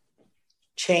it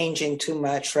changing too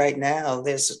much right now.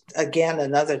 There's again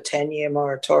another 10-year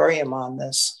moratorium on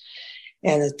this.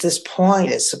 And at this point,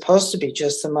 it's supposed to be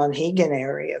just the Monhegan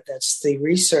area. That's the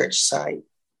research site.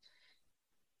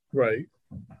 Right.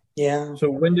 Yeah.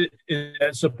 So is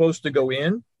that supposed to go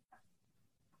in?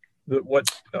 What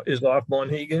is off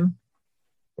Monhegan?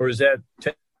 Or is that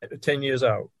 10 years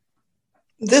out?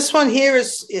 This one here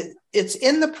it's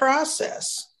in the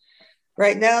process.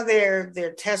 Right now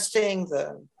they're testing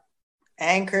the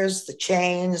anchors, the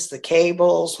chains, the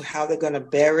cables, how they're going to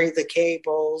bury the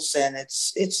cables, and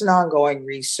it's an ongoing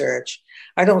research.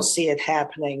 I don't see it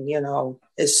happening,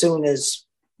 as soon as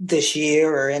this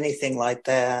year or anything like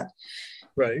that.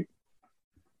 Right.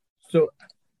 So,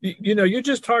 you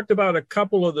just talked about a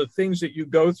couple of the things that you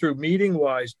go through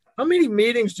meeting-wise. How many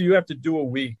meetings do you have to do a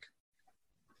week?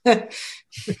 Because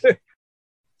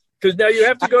now you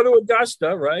have to go to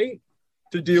Augusta, right,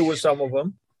 to deal with some of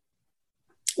them.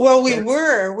 Well, we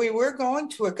were going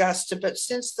to Augusta, but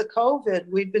since the COVID,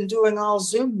 we've been doing all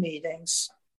Zoom meetings.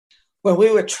 When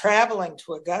we were traveling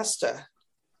to Augusta,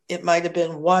 it might have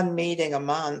been one meeting a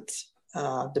month,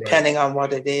 depending on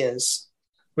what it is.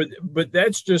 But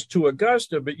that's just to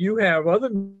Augusta, but you have other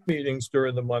meetings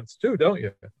during the month too, don't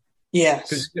you? Yes.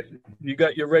 Because you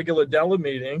got your regular Della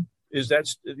meeting.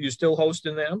 You still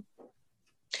hosting them?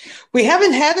 We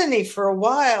haven't had any for a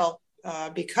while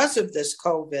because of this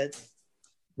COVID.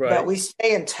 Right. But we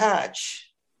stay in touch.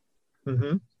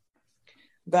 Mm-hmm.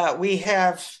 But we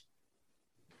have,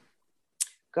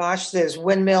 there's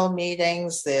windmill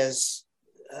meetings. There's,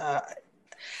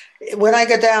 when I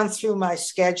go down through my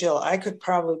schedule, I could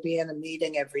probably be in a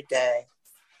meeting every day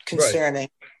concerning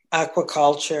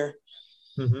aquaculture,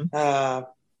 the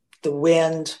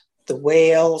wind, the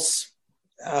whales,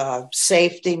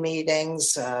 safety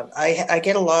meetings. I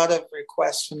get a lot of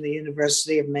requests from the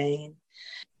University of Maine.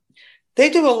 They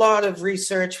do a lot of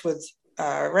research with,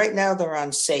 right now they're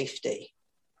on safety.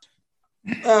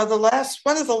 One of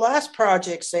the last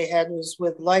projects they had was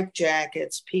with life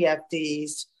jackets,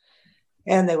 PFDs,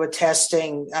 and they were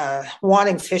testing,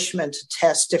 wanting fishermen to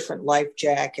test different life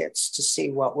jackets to see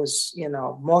what was,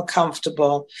 more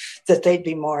comfortable, that they'd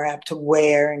be more apt to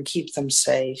wear and keep them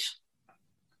safe.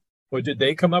 Well, did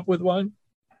they come up with one?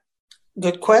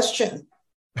 Good question.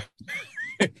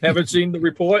 Haven't seen the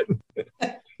report?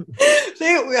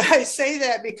 I say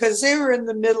that because they were in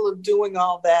the middle of doing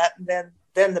all that, and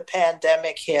then the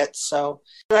pandemic hit. So,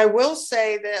 but I will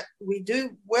say that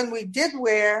when we did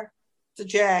wear the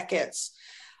jackets.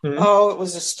 Mm-hmm. Oh, it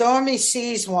was a Stormy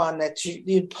Seas one that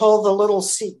you'd pull the little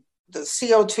the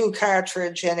CO2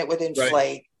 cartridge and it would inflate.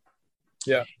 Right.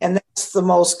 Yeah, and that's the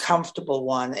most comfortable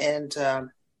one. And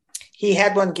he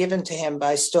had one given to him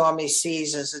by Stormy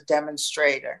Seas as a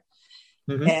demonstrator.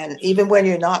 Mm-hmm. And even when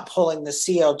you're not pulling the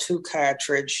CO2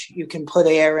 cartridge, you can put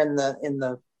air in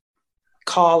the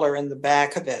collar in the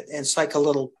back of it. And it's like a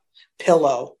little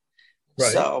pillow.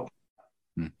 Right. So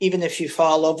even if you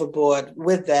fall overboard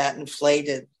with that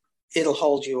inflated, it'll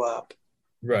hold you up.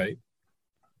 Right.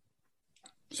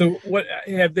 So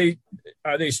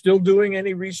are they still doing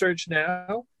any research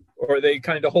now, or are they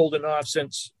kind of holding off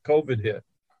since COVID hit?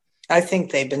 I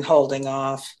think they've been holding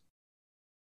off.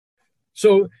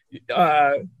 So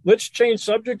let's change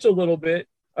subjects a little bit.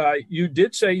 You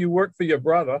did say you work for your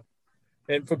brother.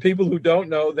 And for people who don't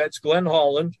know, that's Glenn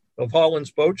Holland of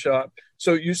Holland's Boat Shop.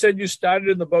 So you said you started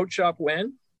in the boat shop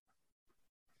when?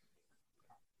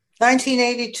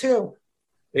 1982.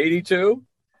 82?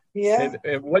 Yeah.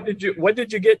 And what did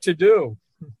you get to do?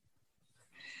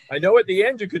 I know at the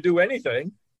end you could do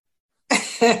anything.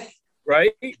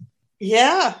 Right?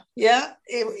 Yeah.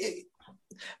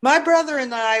 My brother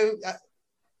and I,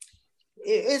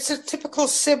 it was a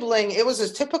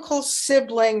typical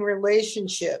sibling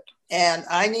relationship. And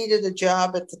I needed a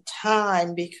job at the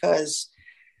time because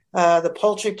the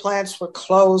poultry plants were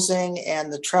closing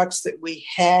and the trucks that we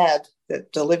had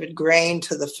that delivered grain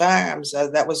to the farms,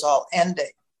 that was all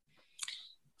ending.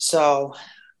 So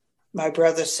my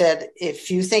brother said, if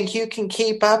you think you can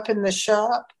keep up in the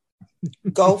shop,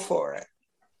 go for it.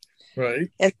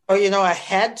 Right. And so, I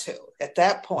had to, at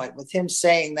that point, with him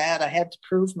saying that, I had to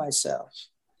prove myself.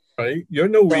 Right. You're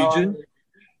Norwegian.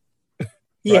 So,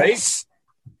 yes.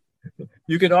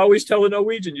 You can always tell a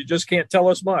Norwegian. You just can't tell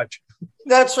us much.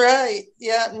 That's right.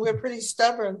 Yeah, and we're pretty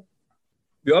stubborn.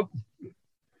 Yep.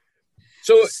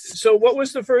 So what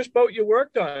was the first boat you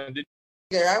worked on?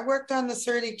 I worked on the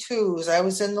 32s. I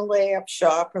was in the layup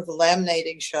shop or the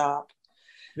laminating shop.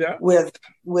 Yeah. With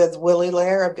Willie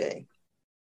Larrabee.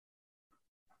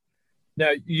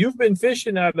 Now, you've been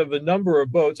fishing out of a number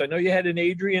of boats. I know you had an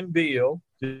Adrian Beale.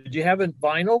 Did you have a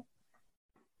Vinyl?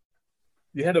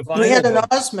 You had a Vinyl. We had an boat.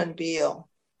 Osmond Beale.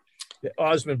 Yeah,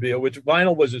 Osmond Beale, which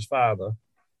Vinyl was his father.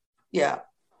 Yeah.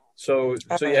 So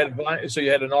you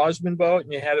had an Osmond boat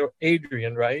and you had an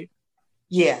Adrian, right?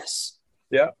 Yes.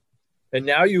 Yeah. And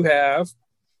now you have.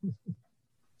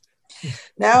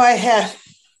 Now I have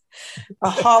a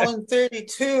Holland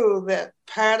 32 that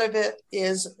part of it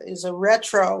is a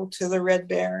retro to the Red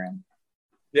Baron.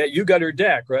 Yeah, you got her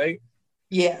deck, right?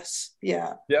 Yes.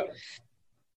 Yeah. Yeah.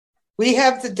 We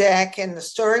have the deck, and the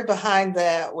story behind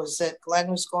that was that Glenn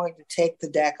was going to take the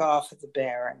deck off of the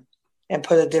Baron and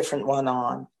put a different one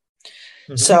on.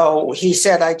 Mm-hmm. So he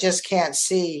said, I just can't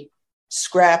see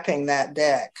scrapping that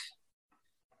deck.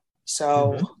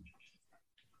 So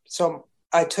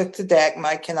I took the deck,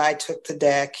 Mike and I took the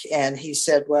deck, and he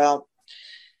said, well,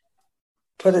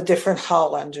 put a different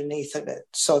hull underneath of it.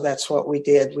 So that's what we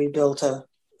did. We built a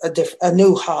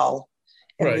new hull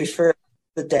and referred to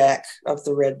the deck of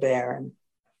the Red Baron.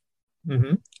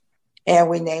 Mm-hmm. And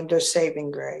we named her Saving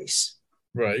Grace.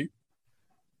 Right.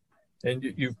 And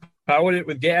you powered it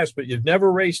with gas, but you've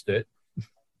never raced it.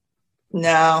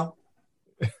 No.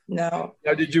 Now,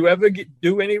 did you ever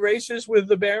do any races with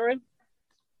the Baron?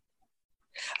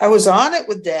 I was on it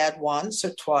with Dad once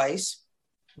or twice.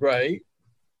 Right.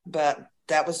 But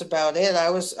that was about it. I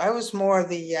was more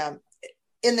the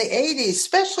in the 80s,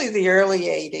 especially the early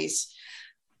 80s.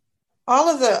 All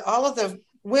of the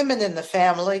women in the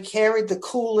family carried the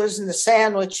coolers and the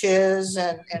sandwiches,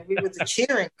 and we were the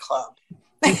cheering club.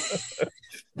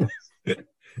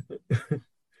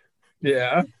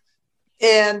 Yeah.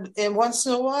 And once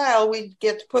in a while, we'd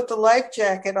get to put the life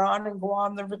jacket on and go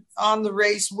on the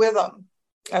race with them.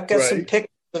 I've got some pictures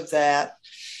of that.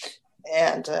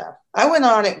 And I went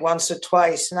on it once or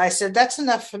twice, and I said, that's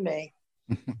enough for me.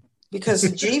 Because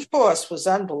the G-force was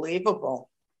unbelievable.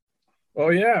 Oh,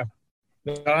 yeah.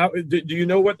 Do you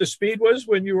know what the speed was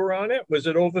when you were on it? Was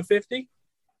it over 50?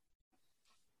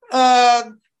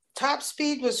 Top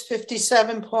speed was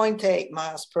 57.8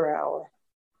 miles per hour.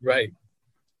 Right.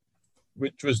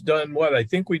 Which was done, what? I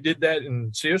think we did that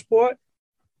in Searsport?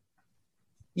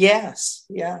 Yes,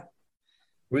 yeah.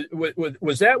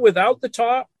 Was that without the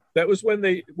top? That was when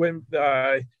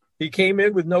he came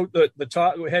in with the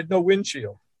top had no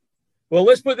windshield. Well,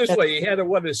 let's put it this way: he had a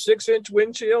 6-inch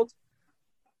windshield.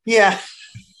 Yeah,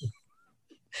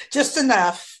 just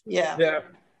enough. Yeah, yeah,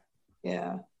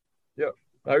 yeah, yeah.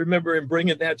 I remember him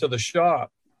bringing that to the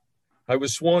shop. I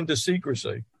was sworn to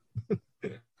secrecy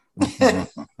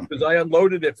because I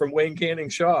unloaded it from Wayne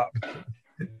Canning's shop.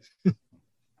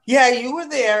 Yeah, you were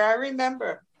there. I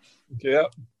remember. Yeah.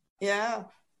 Yeah.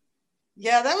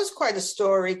 Yeah, that was quite a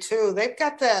story, too. They've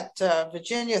got that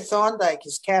Virginia Thorndike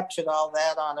has captured all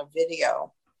that on a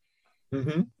video.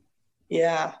 Mm-hmm.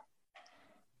 Yeah.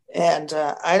 And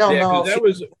I don't know.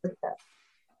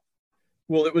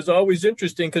 Well, it was always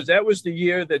interesting because that was the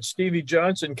year that Stevie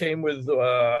Johnson came with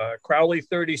Crowley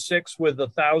 36 with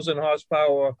 1,000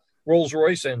 horsepower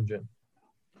Rolls-Royce engine.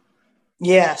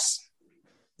 Yes.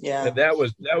 Yeah. And that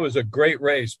was a great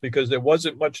race because there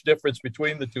wasn't much difference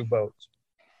between the two boats.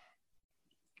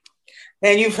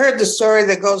 And you've heard the story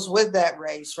that goes with that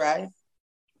race, right?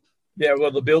 Yeah,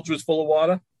 well, the bilge was full of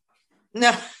water?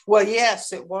 No, well,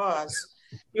 yes, it was.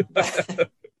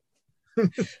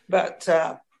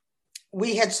 But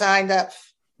we had signed up,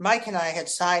 Mike and I had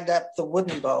signed up the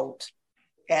wooden boat,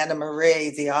 Anna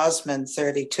Marie, the Osmond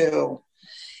 32,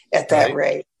 at that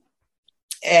rate.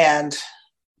 And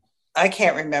I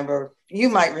can't remember, you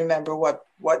might remember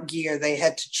what gear they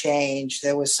had to change.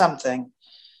 There was something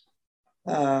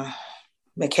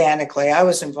mechanically. I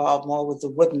was involved more with the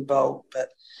wooden boat,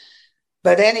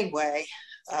 but anyway,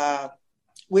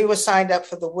 we were signed up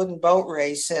for the wooden boat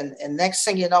race, and next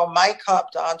thing you know, Mike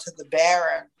hopped onto the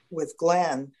Baron with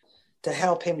Glenn to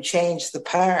help him change the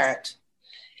part.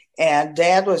 And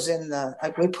Dad was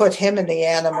we put him in the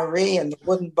Anna Marie in the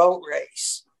wooden boat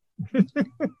race.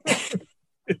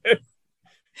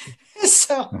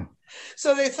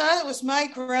 So they thought it was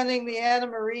Mike running the Anna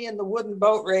Marie in the wooden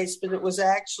boat race, but it was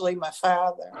actually my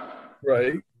father.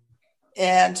 Right.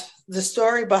 And the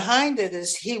story behind it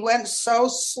is he went so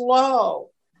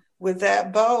slow with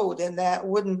that boat in that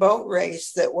wooden boat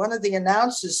race that one of the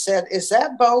announcers said, "Is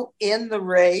that boat in the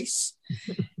race?"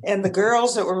 And the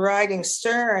girls that were riding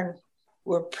stern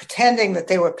were pretending that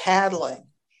they were paddling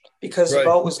because the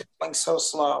boat was going so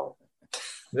slow.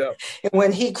 Yeah. And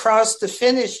when he crossed the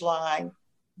finish line,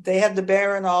 they had the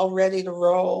Baron all ready to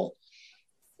roll.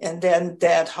 And then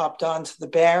Dad hopped onto the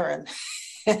Baron.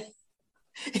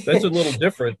 That's a little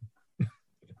different.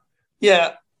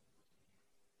 Yeah.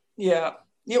 Yeah.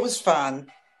 It was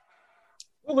fun.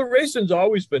 Well, the racing's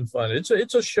always been fun. It's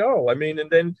a show. I mean, and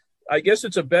then I guess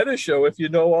it's a better show if you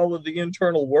know all of the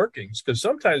internal workings, because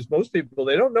sometimes most people,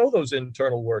 they don't know those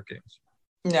internal workings.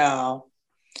 No.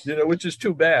 You know, which is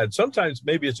too bad. Sometimes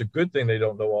maybe it's a good thing they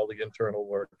don't know all the internal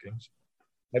workings.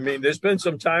 I mean, there's been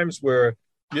some times where,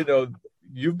 you know,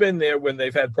 you've been there when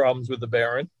they've had problems with the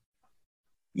Baron.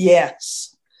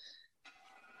 Yes.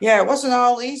 Yeah, it wasn't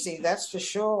all easy, that's for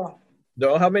sure.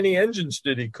 No, how many engines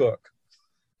did he cook?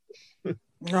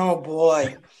 Oh,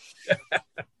 boy.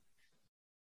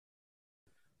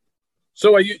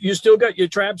 So are you still got your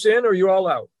traps in, or are you all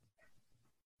out?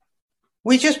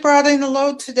 We just brought in a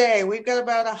load today. We've got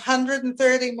about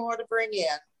 130 more to bring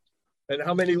in. And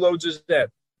how many loads is that?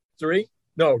 3?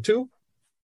 No, 2?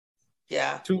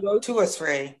 Yeah. 2 loads? 2 or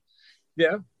 3.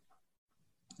 Yeah.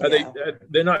 Are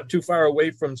they're not too far away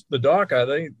from the dock, are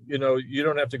they? You know, you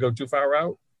don't have to go too far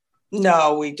out?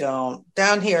 No, we don't.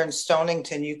 Down here in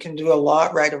Stonington, you can do a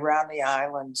lot right around the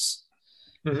islands.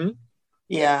 Mm-hmm.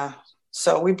 Yeah.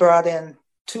 So we brought in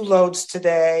 2 loads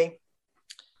today.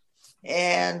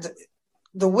 And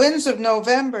the winds of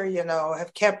November, you know,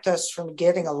 have kept us from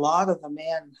getting a lot of them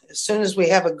in. As soon as we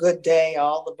have a good day,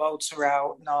 all the boats are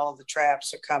out and all the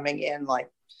traps are coming in. Like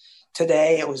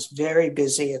today, it was very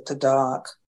busy at the dock.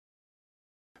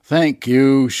 Thank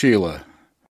you, Sheila.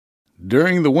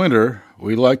 During the winter,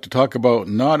 we like to talk about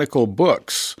nautical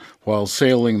books while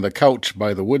sailing the couch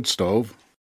by the wood stove.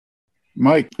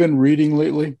 Mike, been reading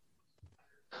lately?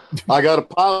 I got a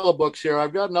pile of books here.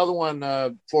 I've got another one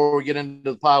before we get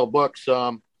into the pile of books.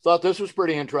 Thought this was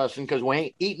pretty interesting because we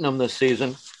ain't eating them this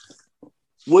season.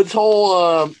 Woods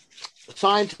Hole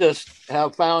scientists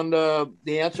have found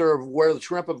the answer of where the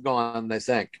shrimp have gone, they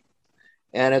think.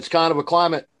 And it's kind of a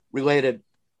climate-related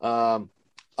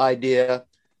idea.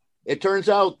 It turns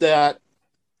out that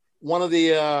one of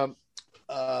the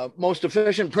most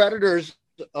efficient predators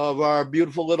of our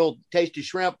beautiful little tasty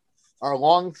shrimp are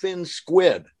longfin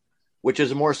squid, which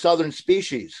is a more southern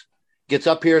species. Gets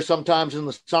up here sometimes in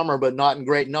the summer, but not in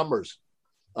great numbers.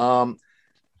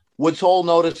 Woods Hole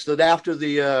noticed that after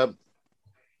the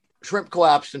shrimp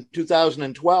collapsed in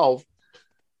 2012,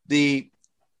 the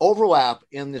overlap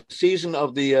in the season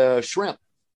of the shrimp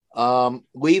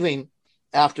leaving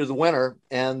after the winter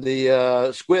and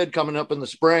the squid coming up in the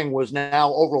spring was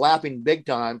now overlapping big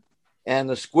time, and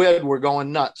the squid were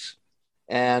going nuts.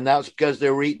 And that's because they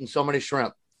were eating so many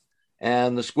shrimp.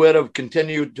 And the squid have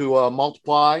continued to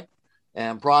multiply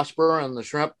and prosper, and the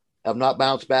shrimp have not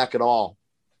bounced back at all.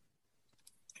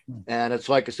 And it's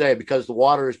like I say, because the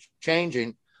water is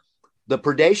changing, the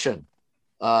predation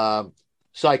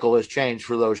cycle has changed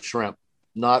for those shrimp,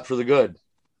 not for the good.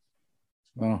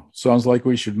 Oh, sounds like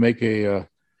we should make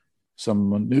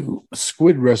some new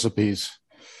squid recipes.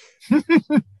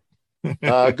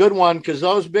 Good one, because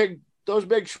those big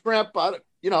shrimp,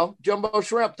 jumbo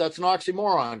shrimp, that's an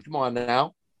oxymoron. Come on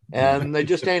now. And they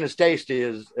just ain't as tasty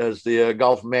as the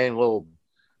Gulf of Maine little,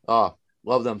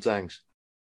 love them things.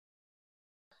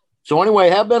 So anyway,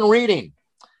 have been reading.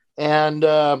 And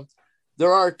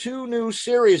there are 2 new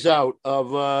series out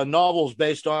of novels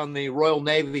based on the Royal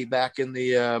Navy back in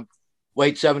the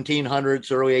late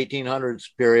 1700s, early 1800s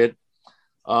period.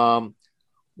 One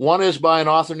is by an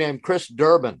author named Chris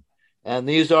Durbin. And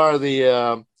these are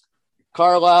the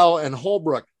Carlisle and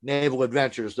Holbrook naval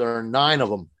adventures. There are 9 of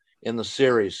them in the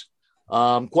series.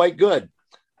 Quite good.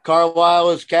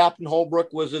 Carlisle is captain,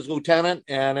 Holbrook was his lieutenant,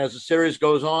 and as the series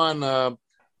goes on,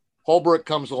 Holbrook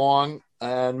comes along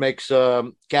and makes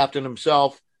captain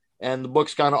himself, and the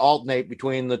books kind of alternate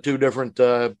between the 2 different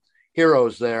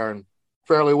heroes there, and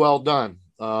fairly well done.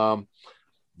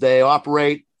 They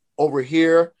operate over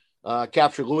here,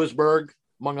 capture Louisburg,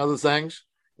 among other things,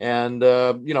 and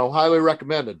highly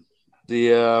recommended.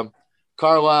 The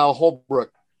Carlisle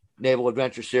Holbrook Naval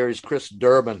Adventure Series, Chris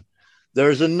Durbin.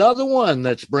 There's another one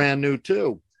that's brand new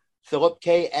too, Philip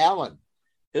K. Allen.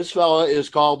 His fella is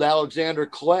called Alexander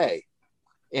Clay,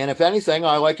 and if anything,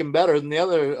 I like him better than the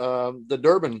other, the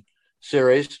Durbin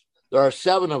series. There are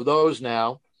 7 of those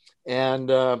now, and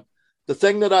the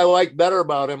thing that I like better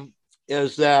about him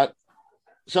is that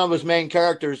some of his main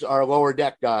characters are lower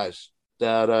deck guys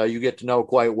that you get to know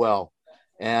quite well.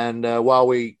 And while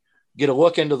we get a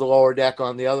look into the lower deck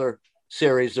on the other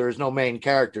series, there's no main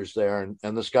characters there.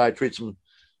 And this guy treats them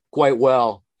quite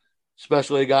well,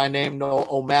 especially a guy named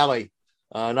O'Malley,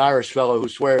 an Irish fellow who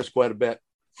swears quite a bit.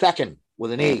 Feckin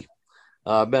with an E.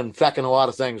 Been fecking a lot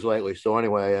of things lately. So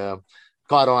anyway,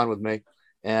 caught on with me,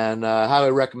 and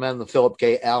highly recommend the Philip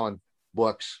K. Allen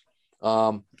books.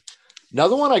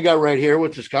 Another one I got right here,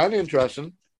 which is kind of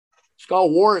interesting. It's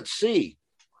called War at Sea,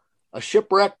 a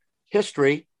shipwreck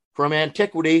history from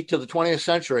antiquity to the 20th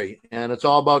century. And it's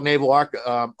all about naval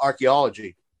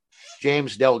archaeology.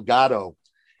 James Delgado.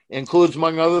 Includes,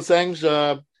 among other things,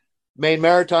 Maine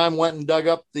Maritime went and dug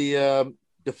up the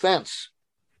Defense,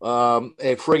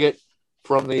 a frigate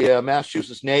from the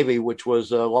Massachusetts Navy, which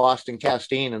was lost in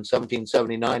Castine in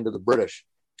 1779 to the British.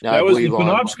 Now, that was the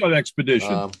Penobscot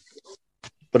expedition.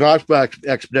 Penobscot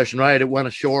expedition, right? It went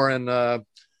ashore in the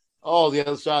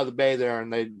other side of the bay there,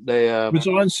 and they it's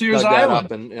on Sears dug Island,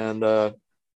 that up and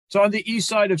it's on the east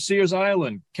side of Sears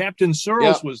Island. Captain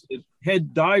Searles was the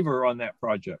head diver on that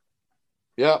project.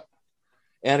 Yeah,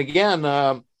 and again,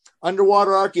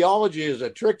 underwater archaeology is a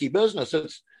tricky business.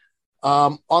 It's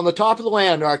on the top of the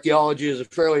land. Archaeology is a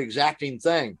fairly exacting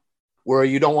thing, where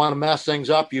you don't want to mess things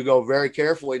up. You go very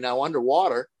carefully. Now,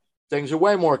 underwater, things are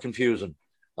way more confusing.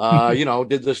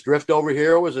 Did this drift over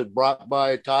here? Was it brought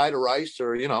by a tide or ice,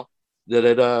 or, did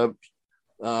it,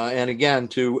 and again,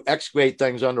 to excavate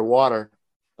things underwater,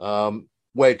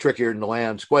 way trickier than the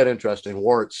land. It's quite interesting.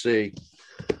 War at Sea.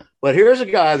 But here's a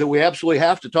guy that we absolutely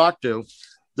have to talk to.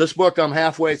 This book, I'm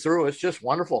halfway through. It's just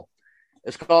wonderful.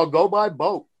 It's called Go By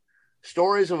Boat,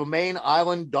 Stories of a Maine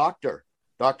Island Doctor,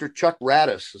 Dr. Chuck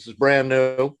Radis. This is brand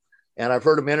new, and I've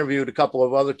heard him interviewed a couple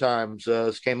of other times.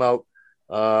 This came out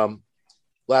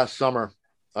last summer,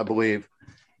 I believe.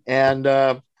 And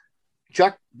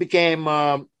Chuck became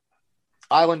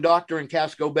island doctor in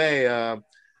Casco Bay.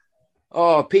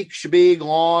 Peak, Chebeague,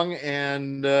 Long,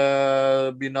 and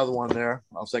be another one there.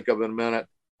 I'll think of it in a minute.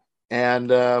 And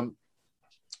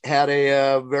had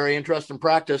a very interesting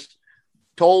practice,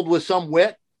 told with some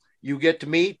wit. You get to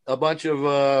meet a bunch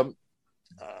of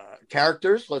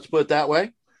characters, let's put it that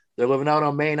way. They're living out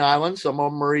on Maine Island. Some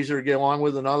of them are easier to get along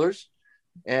with than others.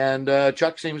 And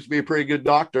Chuck seems to be a pretty good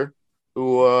doctor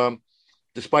who,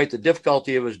 despite the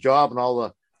difficulty of his job and all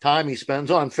the time he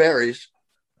spends on ferries,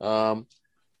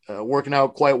 working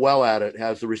out quite well at it,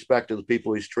 has the respect of the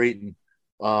people he's treating.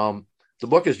 The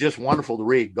book is just wonderful to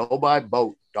read. Go By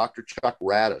Boat, Dr. Chuck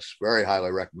Radis. Very highly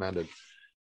recommended.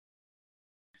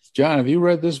 John, have you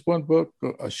read this one book?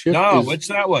 What's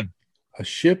that one? A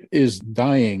Ship is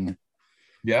Dying.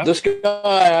 Yeah. This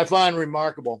guy I find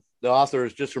remarkable. The author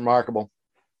is just remarkable.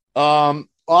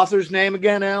 Author's name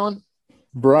again, Alan?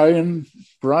 Brian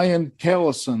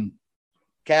Callison.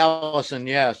 Callison,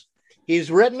 yes. He's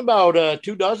written about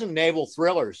 24 naval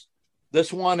thrillers.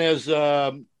 This one is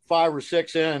 5 or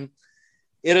 6 in.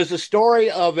 It is a story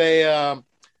of a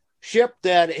ship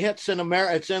that hits in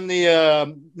America. It's in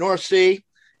the North Sea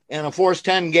and a force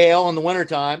 10 gale in the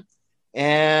wintertime.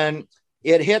 And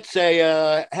it hits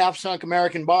a half-sunk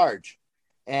American barge.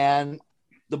 And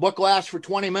the book lasts for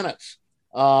 20 minutes.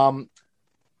 Like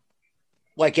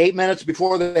 8 minutes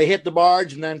before they hit the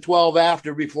barge, and then 12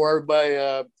 after, before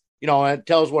everybody, it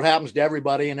tells what happens to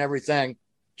everybody and everything.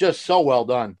 Just so well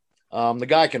done. The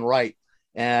guy can write.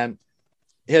 And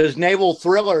his naval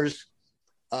thrillers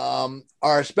are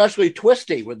especially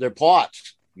twisty with their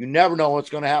plots. You never know what's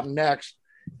going to happen next.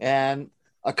 And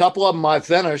a couple of them I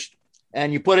finished,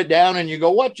 and you put it down and you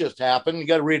go, what just happened? You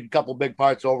got to read a couple big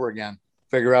parts over again,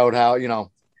 figure out how,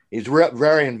 he's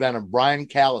very inventive. Brian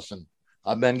Callison.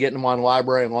 I've been getting them on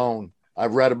library loan.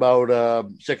 I've read about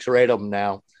 6 or 8 of them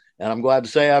now, and I'm glad to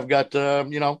say I've got,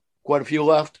 quite a few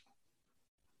left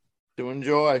to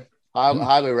enjoy.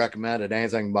 Highly recommended.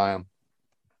 Anything by him.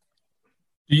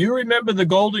 Do you remember the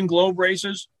Golden Globe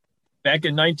races back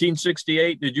in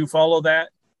 1968? Did you follow that?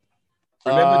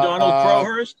 Remember Donald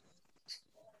Crowhurst?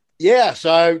 Yes,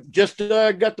 I just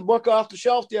got the book off the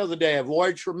shelf the other day, A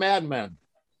Voyage for Madmen.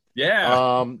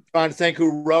 Yeah. Trying to think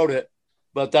who wrote it,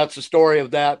 but that's the story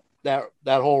of that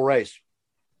whole race.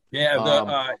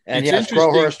 Yeah. And yes,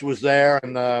 Crowhurst was there,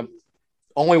 and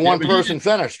only one person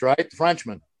finished, right? The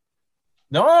Frenchman.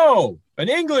 No, an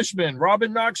Englishman,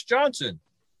 Robin Knox Johnson.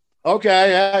 Okay,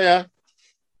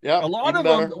 yeah. A lot of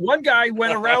them. One guy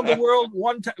went around the world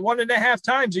 1.5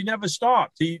 times. He never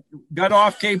stopped. He got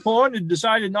off Cape Horn and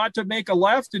decided not to make a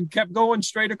left and kept going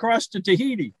straight across to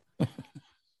Tahiti.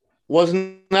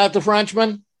 Wasn't that the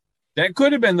Frenchman? That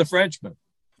could have been the Frenchman.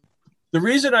 The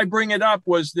reason I bring it up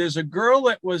was there's a girl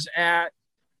that was at,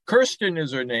 Kirsten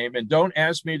is her name, and don't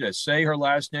ask me to say her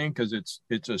last name because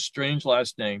it's a strange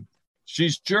last name.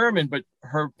 She's German, but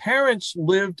her parents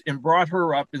lived and brought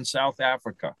her up in South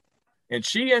Africa. And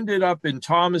she ended up in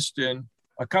Thomaston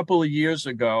a couple of years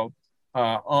ago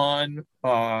on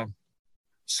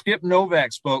Skip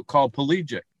Novak's boat called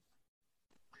Pelagic.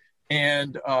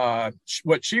 And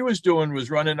what she was doing was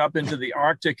running up into the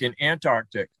Arctic and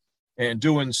Antarctic and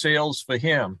doing sails for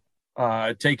him,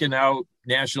 taking out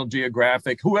National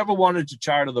Geographic, whoever wanted to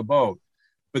charter the boat.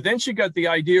 But then she got the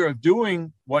idea of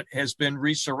doing what has been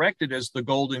resurrected as the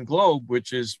Golden Globe,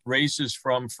 which is races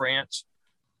from France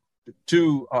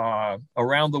to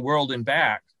around the world and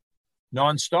back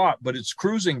nonstop, but it's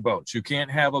cruising boats. You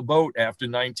can't have a boat after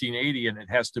 1980 and it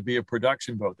has to be a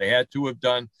production boat. They had to have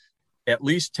done at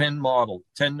least 10 boats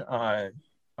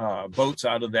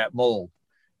out of that mold.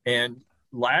 And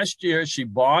last year she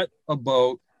bought a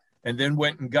boat and then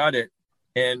went and got it.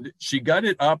 And she got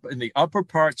it up in the upper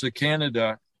parts of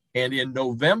Canada and in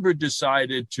November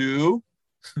decided to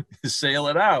sail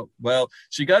it out. Well,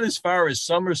 she got as far as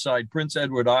Summerside, Prince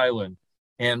Edward Island.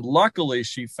 And luckily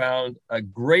she found a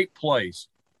great place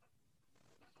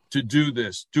to do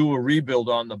this, do a rebuild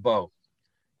on the boat.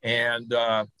 And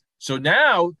so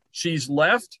now she's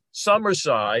left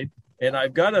Summerside and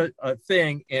I've got a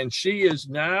thing, and she is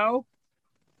now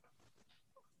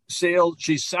sailed.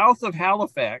 She's south of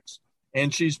Halifax.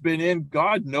 And she's been in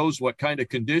God knows what kind of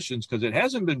conditions, because it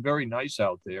hasn't been very nice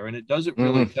out there. And it doesn't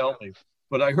really tell me.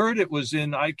 But I heard it was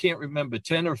in, I can't remember,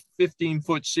 10 or 15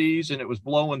 foot seas, and it was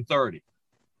blowing 30.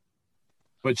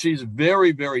 But she's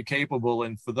very, very capable.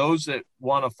 And for those that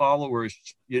want to follow her,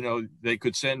 you know, they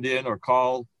could send in or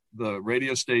call the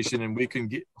radio station and we can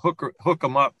hook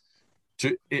them up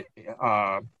to it.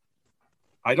 I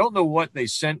don't know what they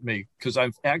sent me because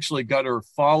I've actually got her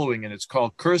following, and it's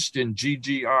called Kirsten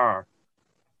GGR.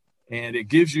 And it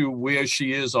gives you where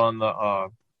she is on the,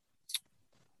 on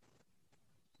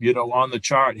the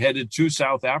chart, headed to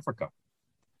South Africa,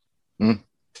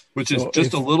 which is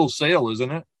just a little sail,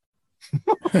 isn't it?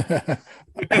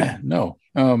 No.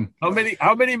 How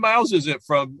many miles is it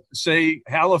from, say,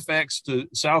 Halifax to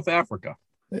South Africa?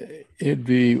 It'd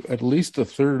be at least a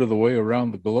third of the way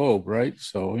around the globe, right?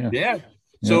 So, yeah.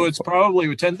 So it's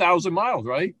probably 10,000 miles,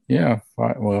 right? Yeah.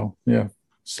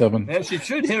 7. And she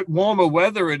should hit warmer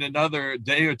weather in another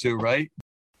day or two, right?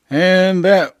 And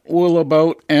that will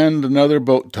about end another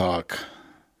Boat Talk.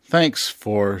 Thanks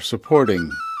for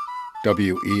supporting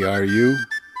WERU.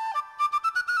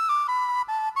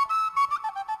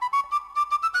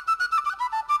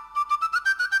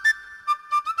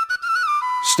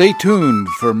 Stay tuned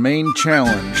for Main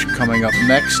Challenge coming up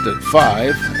next at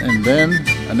 5, and then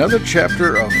another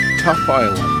chapter of Tough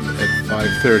Island at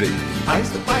 5:30. I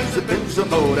survive the builds a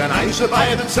boat and I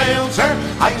survive and sail, sir.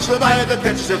 I survive the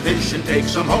catch the fish and take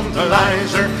some home to lie,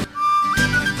 sir.